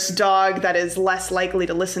boisterous dog that is less likely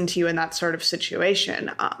to listen to you in that sort of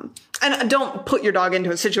situation. And don't put your dog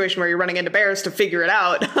into a situation where you're running into bears to figure it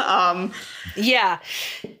out.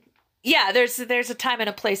 Yeah, there's a time and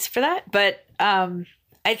a place for that. But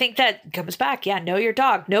I think that comes back. Yeah, know your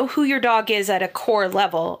dog. Know who your dog is at a core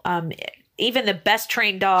level. Even the best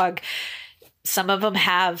trained dog Some of them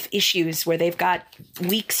have issues where they've got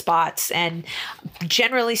weak spots. And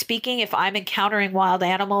generally speaking, if I'm encountering wild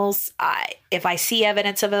animals, if I see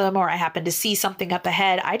evidence of them or I happen to see something up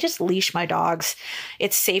ahead, I just leash my dogs.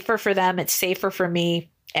 It's safer for them. It's safer for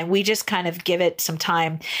me. And we just kind of give it some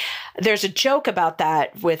time. There's a joke about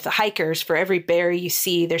that with hikers. For every bear you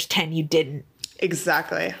see, there's 10 you didn't.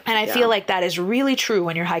 Exactly. And I feel like that is really true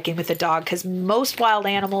when you're hiking with a dog, because most wild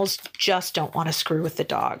animals just don't want to screw with the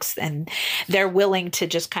dogs, and they're willing to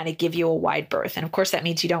just kind of give you a wide berth. And of course that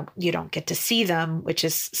means you don't get to see them, which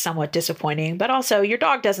is somewhat disappointing, but also your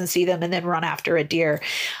dog doesn't see them and then run after a deer.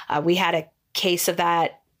 We had a case of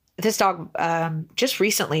that. This dog just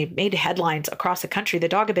recently made headlines across the country. The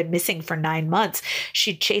dog had been missing for 9 months.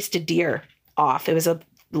 She chased a deer off. It was a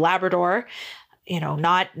Labrador,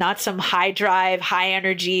 not some high drive, high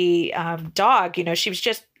energy dog. She was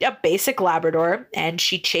just a basic Labrador, and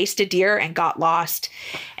she chased a deer and got lost,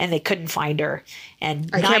 and they couldn't find her.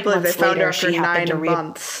 And I can't believe they found her after 9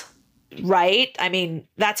 months. Right? I mean,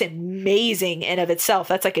 that's amazing in of itself.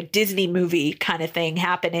 That's like a Disney movie kind of thing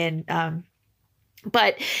happening.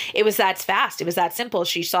 But it was that fast. It was that simple.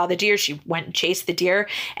 She saw the deer. She went and chased the deer,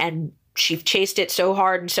 and she chased it so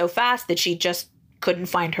hard and so fast that she just couldn't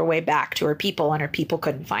find her way back to her people, and her people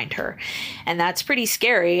couldn't find her. And that's pretty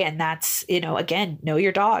scary. And that's, again, know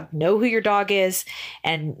your dog, know who your dog is,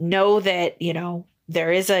 and know that,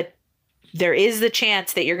 there is the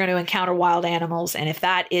chance that you're going to encounter wild animals. And if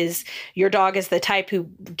that is, your dog is the type who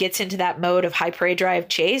gets into that mode of high prey drive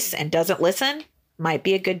chase and doesn't listen, might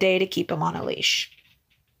be a good day to keep him on a leash.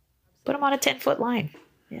 Put him on a 10-foot line.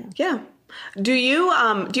 Yeah. Do you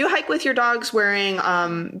hike with your dogs wearing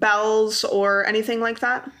bells or anything like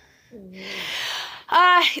that?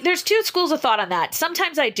 There's two schools of thought on that.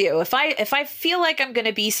 Sometimes I do. If I feel like I'm going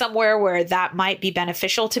to be somewhere where that might be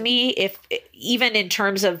beneficial to me, even in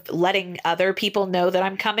terms of letting other people know that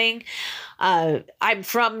I'm coming. I'm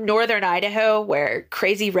from northern Idaho, where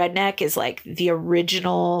crazy redneck is like the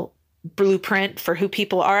original blueprint for who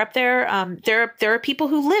people are up there. There are people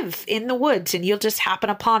who live in the woods, and you'll just happen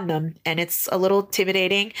upon them, and it's a little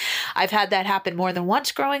intimidating. I've had that happen more than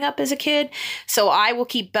once growing up as a kid, so I will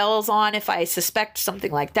keep bells on if I suspect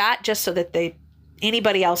something like that, just so that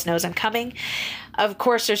anybody else knows I'm coming. Of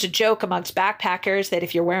course, there's a joke amongst backpackers that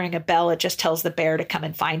if you're wearing a bell, it just tells the bear to come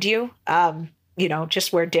and find you.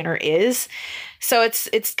 Just where dinner is. So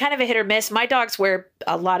it's kind of a hit or miss. My dogs wear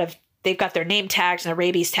they've got their name tags and their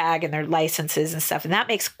rabies tag and their licenses and stuff. And that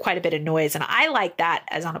makes quite a bit of noise. And I like that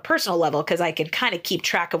as on a personal level, because I can kind of keep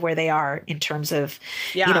track of where they are in terms of,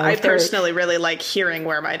 I personally really like hearing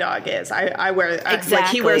where my dog is. I wear, exactly. Like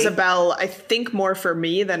he wears a bell, I think more for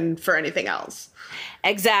me than for anything else.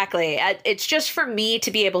 Exactly. It's just for me to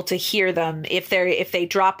be able to hear them if they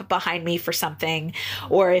drop behind me for something,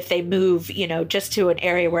 or if they move, just to an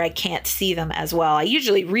area where I can't see them as well. I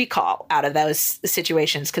usually recall out of those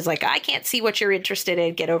situations because, I can't see what you're interested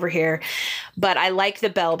in. Get over here. But I like the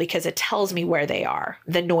bell because it tells me where they are,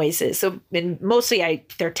 the noises. So, and mostly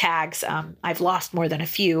they're tags. I've lost more than a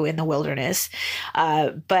few in the wilderness,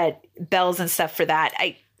 but bells and stuff for that.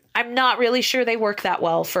 I'm not really sure they work that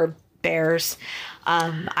well for bears.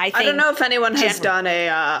 I don't know if anyone has done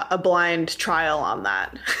a blind trial on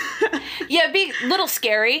that. Yeah, it'd be a little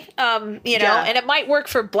scary, and it might work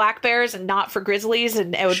for black bears and not for grizzlies,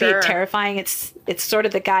 and it would be terrifying. It's sort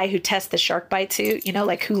of the guy who tests the shark bite suit,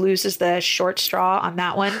 like who loses the short straw on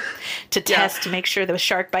that one to test to make sure the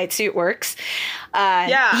shark bite suit works.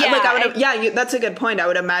 That's a good point. I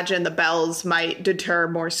would imagine the bells might deter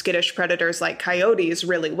more skittish predators like coyotes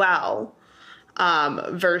really well.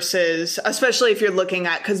 Versus, especially if you're looking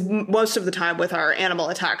at, because most of the time with our animal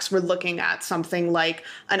attacks, we're looking at something like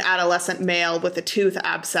an adolescent male with a tooth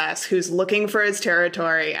abscess who's looking for his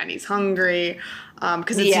territory and he's hungry.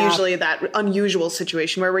 Because it's usually that unusual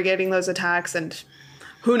situation where we're getting those attacks. And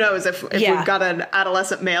who knows if we've got an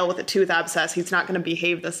adolescent male with a tooth abscess, he's not going to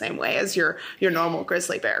behave the same way as your normal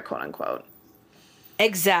grizzly bear, quote unquote.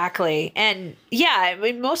 Exactly. And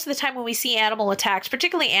most of the time when we see animal attacks,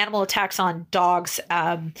 particularly animal attacks on dogs,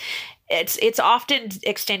 it's often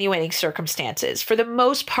extenuating circumstances. For the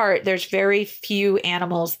most part, there's very few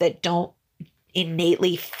animals that don't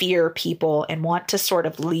innately fear people and want to sort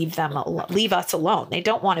of leave us alone. They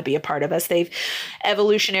don't want to be a part of us. They've,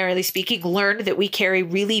 evolutionarily speaking, learned that we carry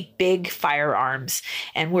really big firearms,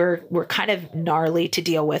 and we're kind of gnarly to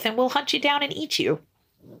deal with, and we'll hunt you down and eat you.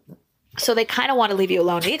 So they kind of want to leave you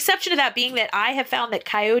alone. The exception to that being that I have found that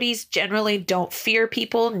coyotes generally don't fear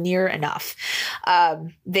people near enough.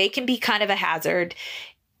 They can be kind of a hazard.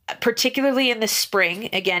 particularly in the spring.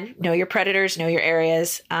 Again, know your predators, know your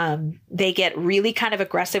areas. They get really kind of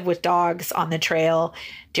aggressive with dogs on the trail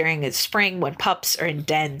during the spring when pups are in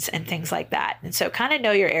dens and things like that. And so kind of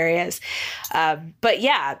know your areas. But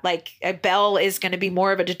yeah, like a bell is going to be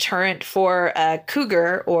more of a deterrent for a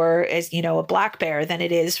cougar or, as you know, a black bear than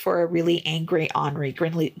it is for a really angry, ornery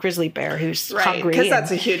grizzly bear who's hungry. Because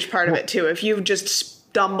that's a huge part of it too. If you just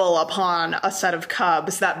stumble upon a set of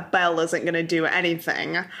cubs, that bell isn't going to do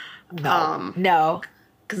anything. No.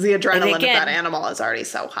 Because the adrenaline of that animal is already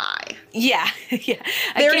so high. Yeah. Yeah.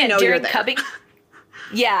 They already know you're there. Cubbing,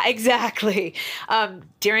 yeah, exactly.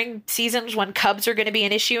 During seasons when cubs are going to be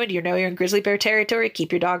an issue and you know you're in grizzly bear territory,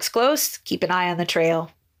 keep your dogs close, keep an eye on the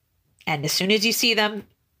trail. And as soon as you see them,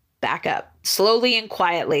 back up slowly and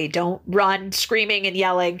quietly. Don't run screaming and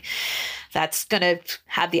yelling. That's going to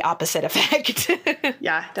have the opposite effect.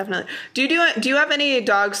 Yeah, definitely. Do you have any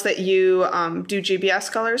dogs that you do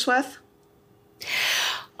GPS collars with?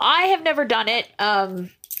 I have never done it.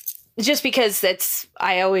 Just because the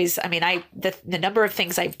number of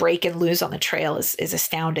things I break and lose on the trail is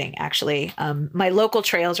astounding, actually. My local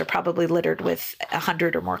trails are probably littered with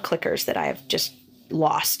 100 or more clickers that I have just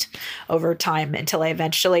lost over time until I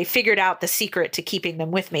eventually figured out the secret to keeping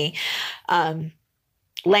them with me.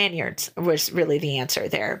 Lanyards was really the answer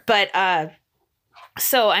there. But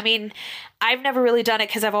so, I mean, I've never really done it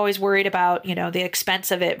because I've always worried about, the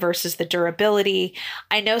expense of it versus the durability.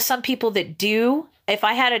 I know some people that do. If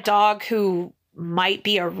I had a dog who might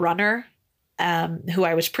be a runner, who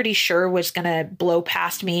I was pretty sure was going to blow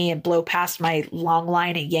past me and blow past my long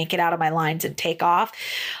line and yank it out of my lines and take off,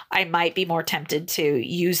 I might be more tempted to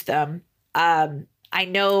use them. I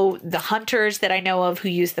know the hunters that I know of who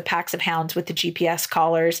use the packs of hounds with the GPS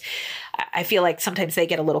collars. I feel like sometimes they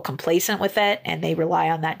get a little complacent with it and they rely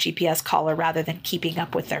on that GPS collar rather than keeping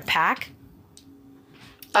up with their pack.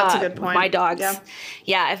 That's a good point. My dogs.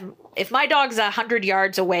 Yeah. If my dog's 100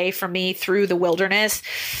 yards away from me through the wilderness,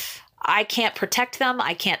 I can't protect them.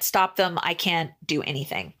 I can't stop them. I can't do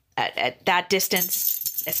anything at that distance.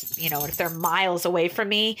 If they're miles away from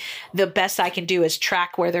me, the best I can do is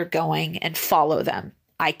track where they're going and follow them.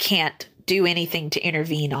 I can't do anything to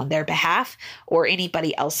intervene on their behalf or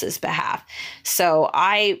anybody else's behalf. So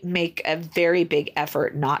I make a very big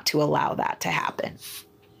effort not to allow that to happen.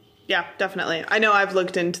 Yeah, definitely. I know I've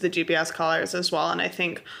looked into the GPS collars as well, and I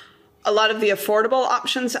think a lot of the affordable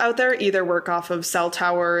options out there either work off of cell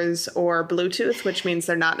towers or Bluetooth, which means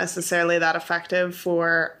they're not necessarily that effective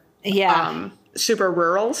for super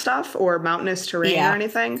rural stuff or mountainous terrain or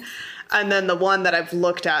anything. And then the one that I've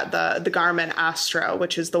looked at, the Garmin Astro,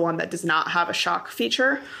 which is the one that does not have a shock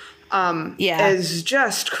feature, is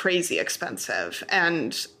just crazy expensive.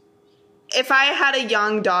 And if I had a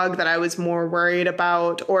young dog that I was more worried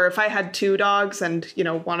about, or if I had two dogs and,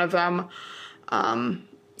 one of them,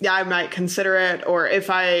 I might consider it. Or if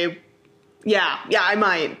I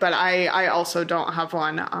might, but I also don't have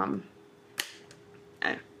one.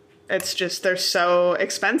 It's just, they're so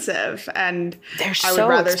expensive, and I would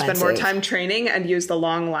rather spend more time training and use the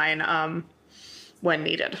long line when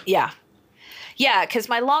needed. Yeah. Yeah, because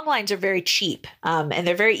my long lines are very cheap and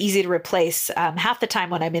they're very easy to replace. Half the time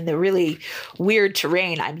when I'm in the really weird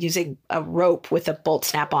terrain, I'm using a rope with a bolt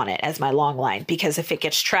snap on it as my long line, because if it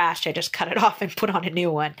gets trashed, I just cut it off and put on a new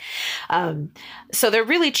one. So they're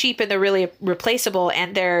really cheap and they're really replaceable,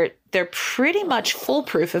 and they're pretty much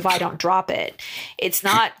foolproof if I don't drop it. It's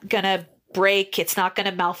not going to break. It's not going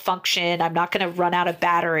to malfunction. I'm not going to run out of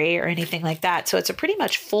battery or anything like that. So it's a pretty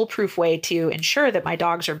much foolproof way to ensure that my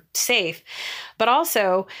dogs are safe. But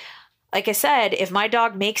also, like I said, if my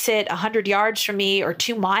dog makes it 100 yards from me or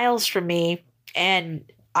 2 miles from me and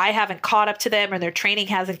I haven't caught up to them or their training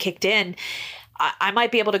hasn't kicked in, I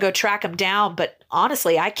might be able to go track them down. But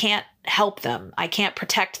honestly, I can't help them. I can't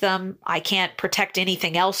protect them. I can't protect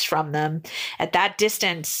anything else from them. At that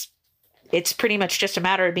distance, it's pretty much just a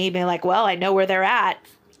matter of me being like, well, I know where they're at.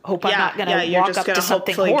 Hope I'm not going to walk up to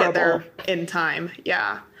something horrible. Get there in time.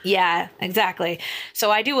 Yeah. Yeah, exactly. So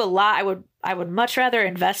I do a lot. I would much rather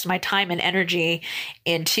invest my time and energy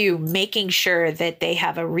into making sure that they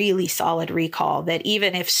have a really solid recall, that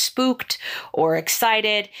even if spooked or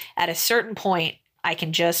excited at a certain point, I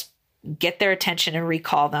can just get their attention and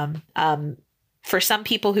recall them. For some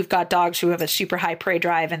people who've got dogs who have a super high prey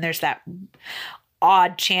drive, and there's that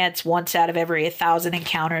odd chance once out of every 1,000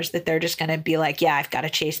 encounters that they're just going to be like, yeah, I've got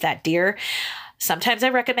to chase that deer. Sometimes I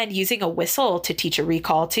recommend using a whistle to teach a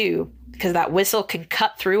recall too, because that whistle can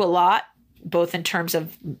cut through a lot both in terms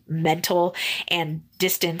of mental and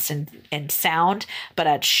distance and sound, but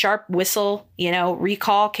a sharp whistle,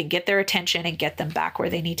 recall can get their attention and get them back where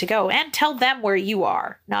they need to go, and tell them where you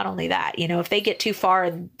are. Not only that, if they get too far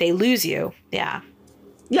and they lose you. Yeah.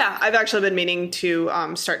 Yeah, I've actually been meaning to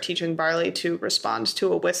start teaching Barley to respond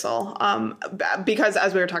to a whistle, because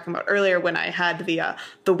as we were talking about earlier, when I had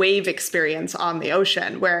the wave experience on the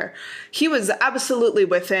ocean, where he was absolutely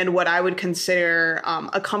within what I would consider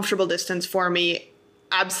a comfortable distance for me,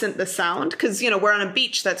 absent the sound, because we're on a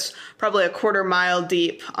beach that's probably a quarter mile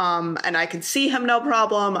deep, and I could see him no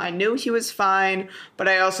problem. I knew he was fine, but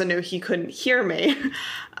I also knew he couldn't hear me.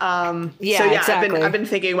 Exactly. I've been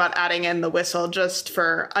thinking about adding in the whistle just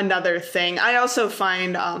for another thing. I also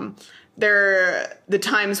find the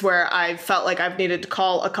times where I felt like I've needed to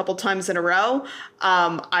call a couple times in a row.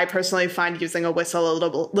 I personally find using a whistle a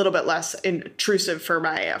little bit less intrusive for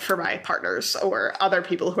my partners or other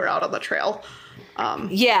people who are out on the trail.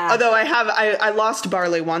 Although I lost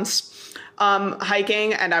Barley once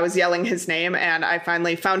hiking, and I was yelling his name, and I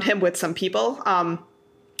finally found him with some people.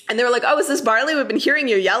 And they were like, "Oh, is this Barley? We've been hearing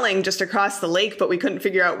you yelling just across the lake, but we couldn't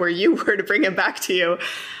figure out where you were to bring him back to you."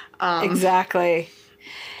 Exactly.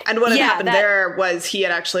 And what had happened there was he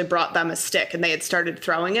had actually brought them a stick, and they had started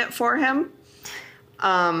throwing it for him.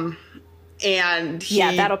 And he,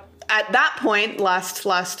 at that point, last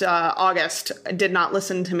August, did not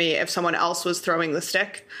listen to me if someone else was throwing the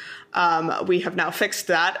stick. We have now fixed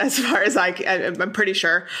that, as far as I'm pretty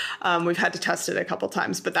sure. We've had to test it a couple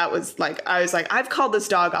times, but that was I was like, I've called this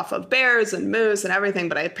dog off of bears and moose and everything,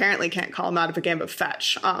 but I apparently can't call him out of a game of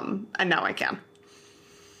fetch. And now I can.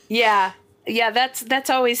 Yeah. That's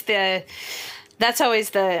always the,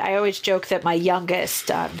 I always joke that my youngest,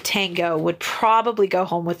 Tango, would probably go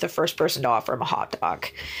home with the first person to offer him a hot dog.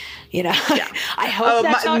 Yeah. I hope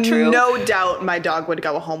that's not true. No doubt my dog would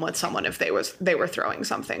go home with someone if they were throwing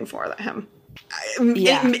something for him.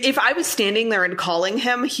 If I was standing there and calling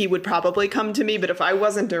him, he would probably come to me. But if I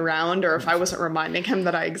wasn't around, or if I wasn't reminding him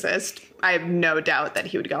that I exist, I have no doubt that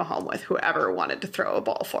he would go home with whoever wanted to throw a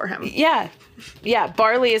ball for him. Yeah.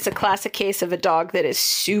 Barley is a classic case of a dog that is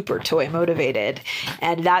super toy motivated.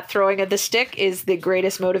 And that throwing of the stick is the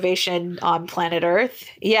greatest motivation on planet Earth.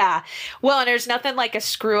 Yeah. Well, and there's nothing like a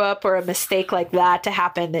screw up or a mistake like that to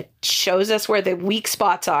happen that shows us where the weak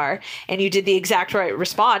spots are. And you did the exact right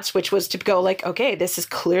response, which was to go like, okay, this is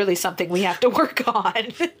clearly something we have to work on.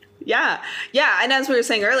 Yeah. And as we were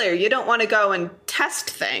saying earlier, you don't want to go and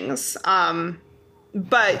test things.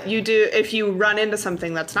 But you do, if you run into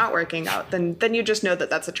something that's not working out, then you just know that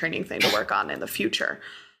that's a training thing to work on in the future.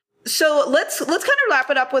 So let's kind of wrap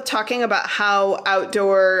it up with talking about how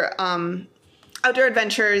outdoor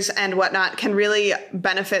adventures and whatnot can really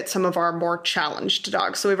benefit some of our more challenged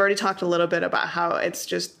dogs. So we've already talked a little bit about how it's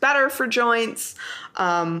just better for joints.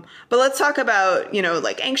 But let's talk about,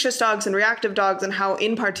 like anxious dogs and reactive dogs, and how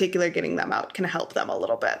in particular getting them out can help them a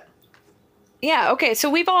little bit. Yeah. Okay. So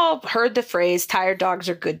we've all heard the phrase tired dogs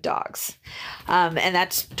are good dogs. And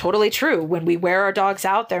that's totally true. When we wear our dogs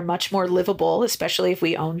out, they're much more livable, especially if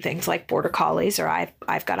we own things like border collies, or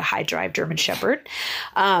I've got a high drive German Shepherd.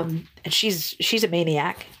 And she's a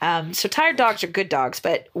maniac. So tired dogs are good dogs.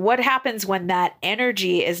 But what happens when that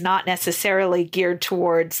energy is not necessarily geared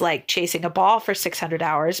towards like chasing a ball for 600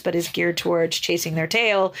 hours, but is geared towards chasing their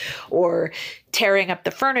tail or tearing up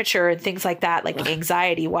the furniture and things like that, like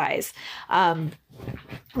anxiety wise.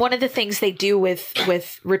 One of the things they do with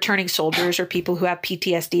returning soldiers or people who have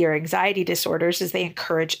PTSD or anxiety disorders is they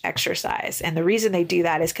encourage exercise. And the reason they do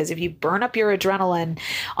that is because if you burn up your adrenaline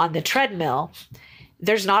on the treadmill,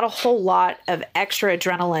 there's not a whole lot of extra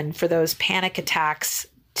adrenaline for those panic attacks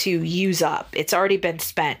to use up. It's already been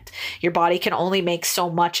spent. Your body can only make so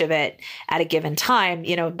much of it at a given time,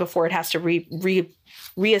 before it has to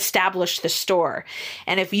reestablish the store.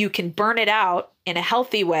 And if you can burn it out in a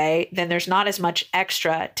healthy way, then there's not as much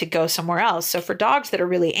extra to go somewhere else. So for dogs that are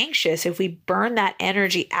really anxious, if we burn that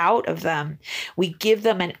energy out of them, we give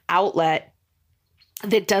them an outlet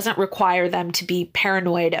that doesn't require them to be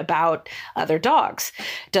paranoid about other dogs.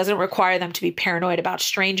 It doesn't require them to be paranoid about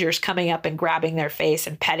strangers coming up and grabbing their face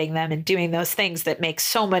and petting them and doing those things that make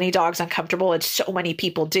so many dogs uncomfortable, and so many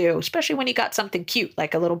people do, especially when you got something cute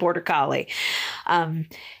like a little border collie.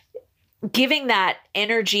 Giving that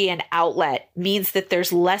energy and outlet means that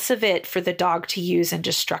there's less of it for the dog to use in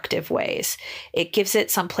destructive ways. It gives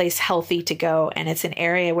it someplace healthy to go, and it's an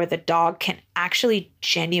area where the dog can actually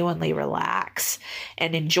genuinely relax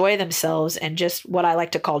and enjoy themselves and just what I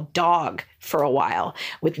like to call dog for a while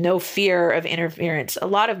with no fear of interference. A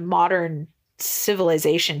lot of modern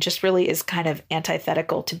civilization just really is kind of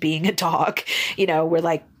antithetical to being a dog. We're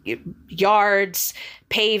like yards,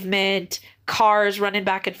 pavement, cars running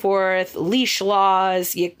back and forth, leash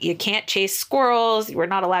laws. You can't chase squirrels. We're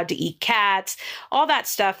not allowed to eat cats. All that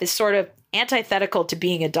stuff is sort of antithetical to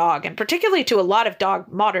being a dog, and particularly to a lot of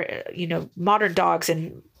modern dogs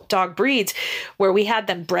and dog breeds where we had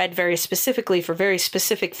them bred very specifically for very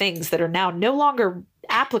specific things that are now no longer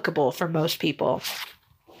applicable for most people.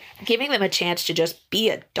 Giving them a chance to just be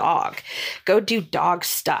a dog, go do dog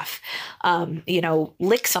stuff,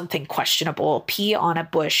 lick something questionable, pee on a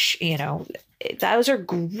bush, those are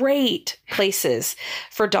great places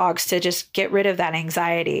for dogs to just get rid of that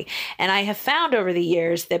anxiety. And I have found over the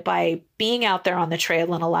years that by being out there on the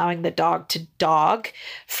trail and allowing the dog to dog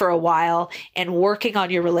for a while and working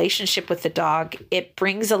on your relationship with the dog, it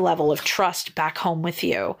brings a level of trust back home with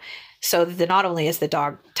you. So that not only is the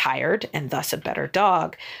dog tired and thus a better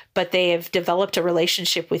dog, but they have developed a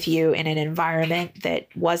relationship with you in an environment that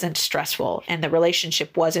wasn't stressful. And the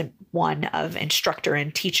relationship wasn't one of instructor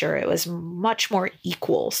and teacher. It was much more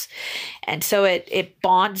equals. And so it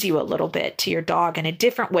bonds you a little bit to your dog in a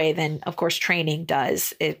different way than, of course, training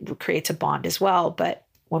does. It creates a bond as well. But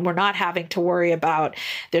when we're not having to worry about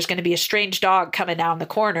there's going to be a strange dog coming down the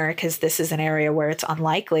corner because this is an area where it's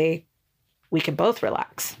unlikely, we can both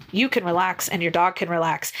relax. You can relax and your dog can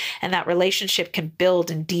relax. And that relationship can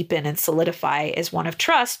build and deepen and solidify as one of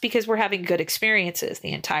trust because we're having good experiences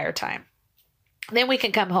the entire time. Then we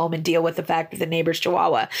can come home and deal with the fact that the neighbor's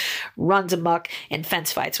Chihuahua runs amok and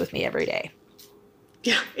fence fights with me every day.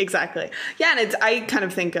 Yeah, exactly. Yeah, and I kind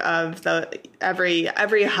of think of every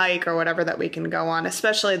hike or whatever that we can go on,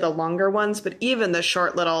 especially the longer ones, but even the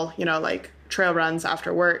short little, like trail runs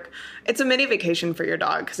after work. It's a mini vacation for your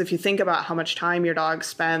dog, because if you think about how much time your dog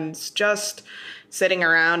spends just sitting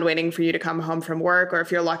around waiting for you to come home from work, or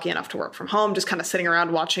if you're lucky enough to work from home, just kind of sitting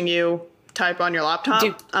around watching you type on your laptop.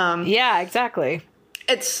 Yeah, exactly.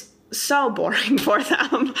 It's so boring for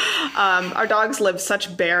them. Our dogs live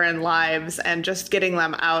such barren lives, and just getting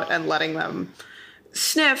them out and letting them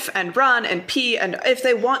sniff and run and pee, and if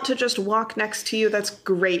they want to just walk next to you, that's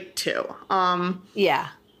great too. Yeah.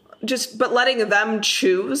 But letting them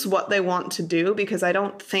choose what they want to do, because I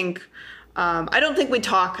don't think we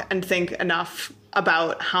talk and think enough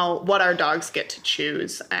about what our dogs get to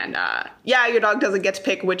choose. And your dog doesn't get to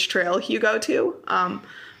pick which trail you go to.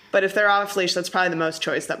 But if they're off leash, that's probably the most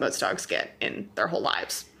choice that most dogs get in their whole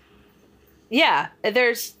lives. Yeah,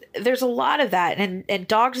 there's a lot of that. And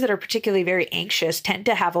dogs that are particularly very anxious tend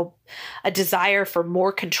to have a desire for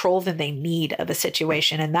more control than they need of a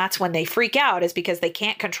situation. And that's when they freak out, is because they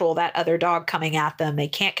can't control that other dog coming at them. They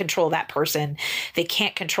can't control that person. They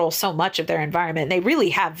can't control so much of their environment. And they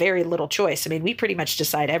really have very little choice. I mean, we pretty much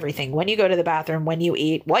decide everything: when you go to the bathroom, when you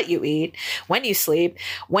eat, what you eat, when you sleep,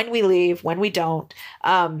 when we leave, when we don't.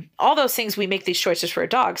 All those things, we make these choices for a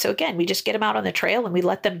dog. So again, we just get them out on the trail and we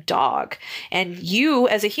let them dog. And you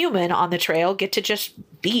as a human on the trail get to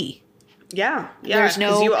just be. Yeah. Because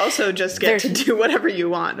you also just get to do whatever you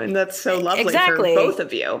want. And that's so lovely for both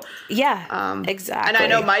of you. Yeah, exactly. And I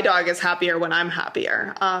know my dog is happier when I'm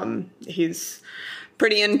happier. He's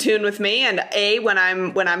pretty in tune with me. And when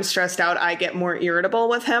I'm stressed out, I get more irritable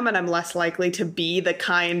with him, and I'm less likely to be the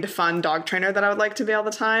kind, fun dog trainer that I would like to be all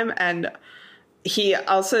the time. And he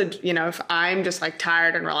also, if I'm just like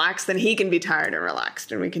tired and relaxed, then he can be tired and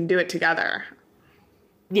relaxed, and we can do it together.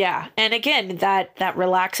 Yeah. And again, that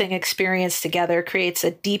relaxing experience together creates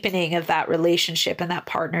a deepening of that relationship and that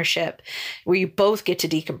partnership where you both get to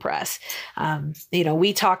decompress.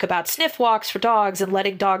 We talk about sniff walks for dogs and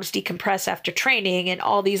letting dogs decompress after training and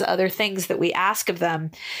all these other things that we ask of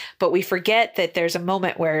them. But we forget that there's a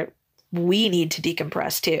moment where we need to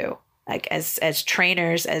decompress too. Like as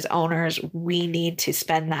trainers, as owners, we need to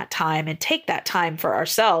spend that time and take that time for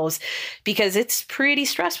ourselves, because it's pretty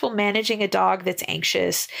stressful managing a dog that's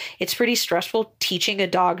anxious. It's pretty stressful teaching a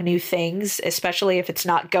dog new things, especially if it's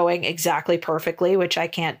not going exactly perfectly, which I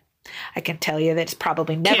can tell you that it's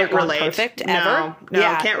probably never gone perfect ever. No,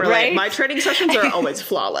 can't relate. Right? My training sessions are always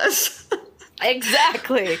flawless.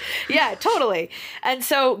 Exactly. Yeah, totally. And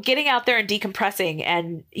so getting out there and decompressing,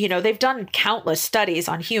 and, they've done countless studies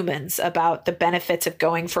on humans about the benefits of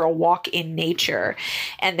going for a walk in nature,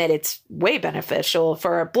 and that it's way beneficial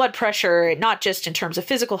for our blood pressure, not just in terms of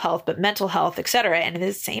physical health, but mental health, et cetera. And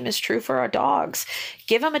the same is true for our dogs.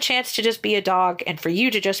 Give them a chance to just be a dog and for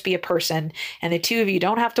you to just be a person. And the two of you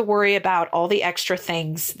don't have to worry about all the extra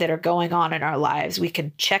things that are going on in our lives. We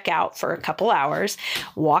can check out for a couple hours,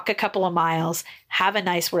 walk a couple of miles, have a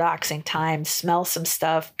nice relaxing time, smell some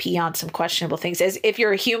stuff, pee on some questionable things. As if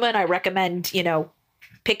you're a human, I recommend,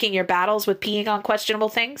 picking your battles with peeing on questionable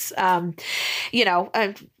things.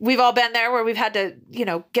 We've all been there where we've had to,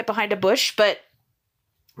 get behind a bush, but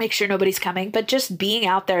make sure nobody's coming. But just being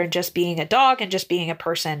out there and just being a dog and just being a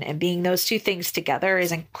person and being those two things together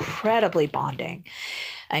is incredibly bonding.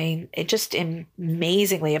 I mean, it just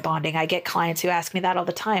amazingly bonding. I get clients who ask me that all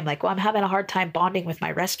the time. Like, well, I'm having a hard time bonding with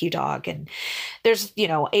my rescue dog. And there's,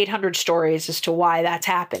 800 stories as to why that's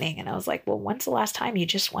happening. And I was like, well, when's the last time you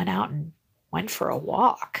just went out and went for a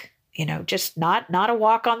walk? Just not a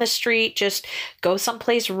walk on the street, just go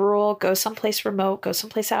someplace rural, go someplace remote, go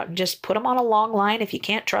someplace out and just put them on a long line if you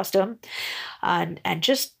can't trust them, and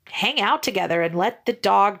just hang out together and let the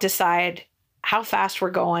dog decide how fast we're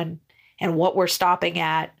going and what we're stopping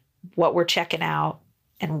at, what we're checking out,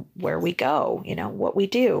 and where we go, what we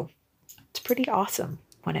do. It's pretty awesome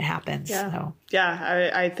when it happens. Yeah. So. Yeah.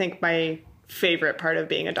 I think my favorite part of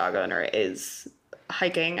being a dog owner is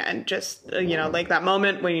hiking and just, like that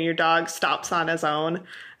moment when your dog stops on his own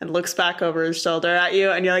and looks back over his shoulder at you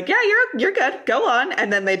and you're like, yeah, you're good. Go on.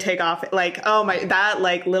 And then they take off. Like, oh my, that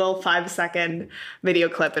like little 5-second video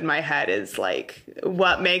clip in my head is like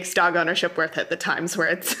what makes dog ownership worth it. The times where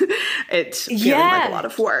it's feeling like a lot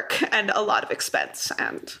of work and a lot of expense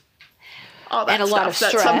and all that and a stuff lot of that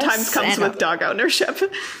stress sometimes comes with dog ownership.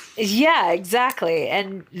 Yeah, exactly.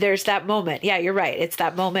 And there's that moment. Yeah, you're right. It's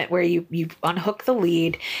that moment where you unhook the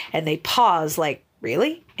lead and they pause like,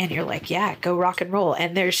 really? And you're like, yeah, go rock and roll.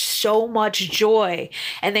 And there's so much joy.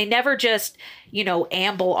 And they never just,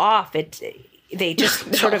 amble off. They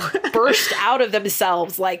just sort of burst out of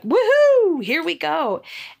themselves like, woohoo, here we go.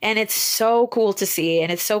 And it's so cool to see.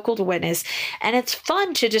 And it's so cool to witness. And it's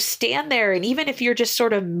fun to just stand there. And even if you're just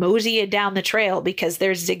sort of moseying down the trail because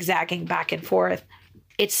there's zigzagging back and forth,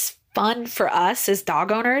 it's fun for us as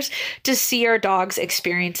dog owners to see our dogs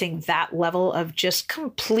experiencing that level of just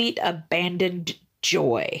complete abandoned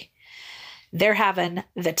joy. They're having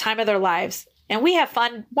the time of their lives. And we have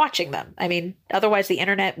fun watching them. I mean, otherwise the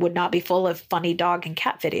internet would not be full of funny dog and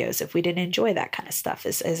cat videos if we didn't enjoy that kind of stuff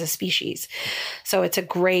as a species. So it's a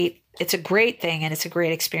great thing and it's a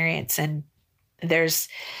great experience. And there's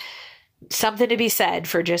something to be said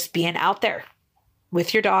for just being out there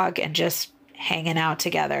with your dog and just hanging out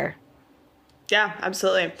together. Yeah,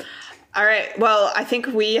 absolutely. All right. Well, I think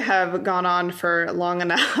we have gone on for long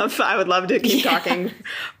enough. I would love to keep talking,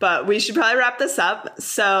 but we should probably wrap this up.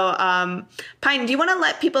 So, Pine, do you want to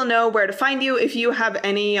let people know where to find you? If you have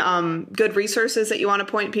any good resources that you want to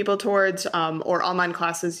point people towards or online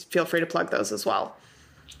classes, feel free to plug those as well.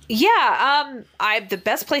 Yeah. The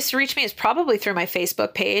best place to reach me is probably through my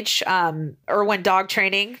Facebook page, Irwin Dog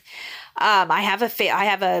Training. I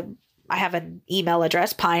have an email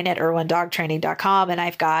address, pine@irwindogtraining.com. And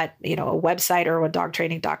I've got, a website,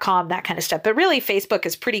 irwindogtraining.com, that kind of stuff. But really, Facebook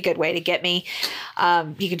is a pretty good way to get me.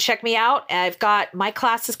 You can check me out. I've got my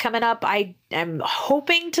classes coming up. I am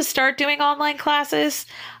hoping to start doing online classes.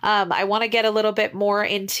 I want to get a little bit more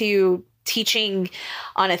into teaching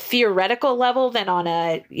on a theoretical level than on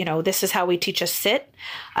a, this is how we teach a sit.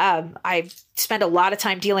 I spend a lot of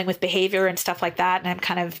time dealing with behavior and stuff like that. And I'm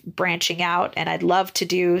kind of branching out and I'd love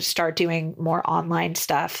to start doing more online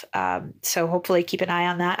stuff. So hopefully keep an eye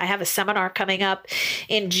on that. I have a seminar coming up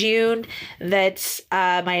in June. That's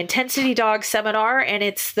my intensity dog seminar. And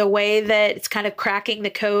it's the way that it's kind of cracking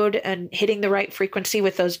the code and hitting the right frequency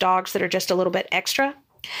with those dogs that are just a little bit extra.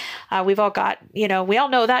 We've all got, we all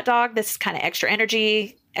know that dog. This is kind of extra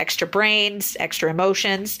energy, extra brains, extra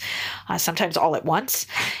emotions, sometimes all at once.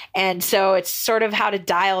 And so it's sort of how to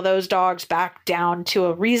dial those dogs back down to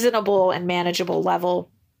a reasonable and manageable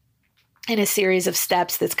level in a series of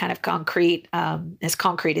steps that's kind of concrete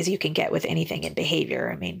as you can get with anything in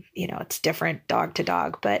behavior. I mean, it's different dog to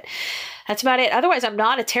dog, but that's about it. Otherwise, I'm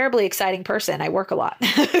not a terribly exciting person. I work a lot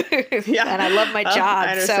yeah. And I love my job.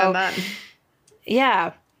 I understand that.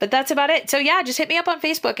 Yeah, but that's about it. So yeah, just hit me up on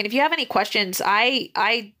Facebook. And if you have any questions,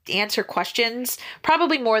 I answer questions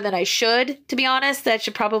probably more than I should, to be honest. That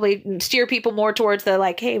should probably steer people more towards the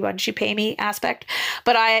like, hey, why don't you pay me aspect.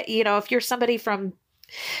 But if you're somebody from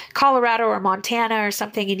Colorado or Montana or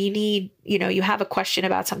something and you need, you have a question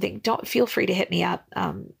about something, don't feel free to hit me up.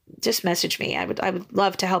 Just message me. I would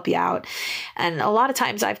love to help you out. And a lot of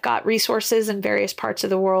times I've got resources in various parts of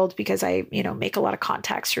the world because I, make a lot of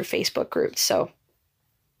contacts through Facebook groups. So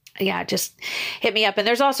yeah, just hit me up. And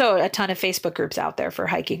there's also a ton of Facebook groups out there for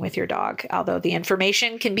hiking with your dog, although the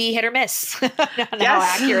information can be hit or miss on how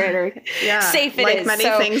accurate or safe it is. Like many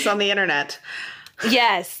things on the internet.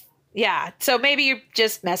 Yes. Yeah. So maybe you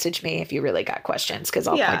just message me if you really got questions, because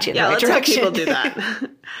I'll point you in the right let's direction. have people do that.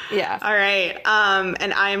 Yeah. All right.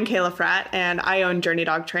 And I am Kayla Fratt, and I own Journey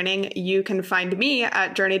Dog Training. You can find me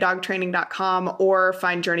at journeydogtraining.com or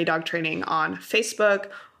find Journey Dog Training on Facebook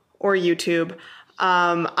or YouTube.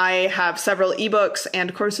 I have several ebooks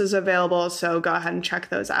and courses available, so go ahead and check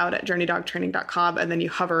those out at journeydogtraining.com, and then you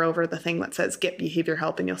hover over the thing that says Get Behavior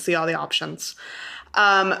Help, and you'll see all the options.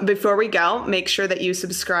 Before we go, make sure that you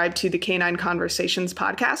subscribe to the Canine Conversations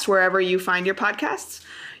podcast wherever you find your podcasts.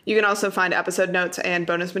 You can also find episode notes and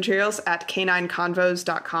bonus materials at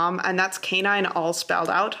canineconvos.com, and that's canine all spelled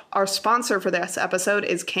out. Our sponsor for this episode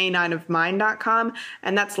is k9ofmine.com,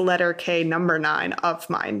 and that's letter K number 9 of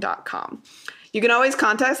mine.com. You can always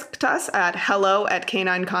contact us at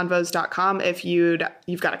hello@canineconvos.com if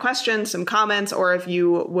you've got a question, some comments, or if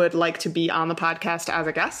you would like to be on the podcast as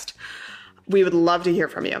a guest. We would love to hear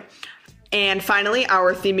from you. And finally,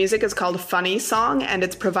 our theme music is called Funny Song, and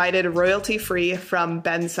it's provided royalty-free from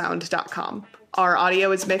bensound.com. Our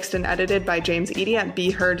audio is mixed and edited by James Eady at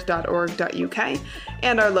beheard.org.uk,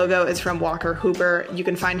 and our logo is from Walker Hooper. You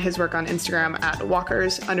can find his work on Instagram at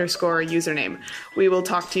walkers_username. We will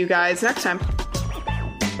talk to you guys next time.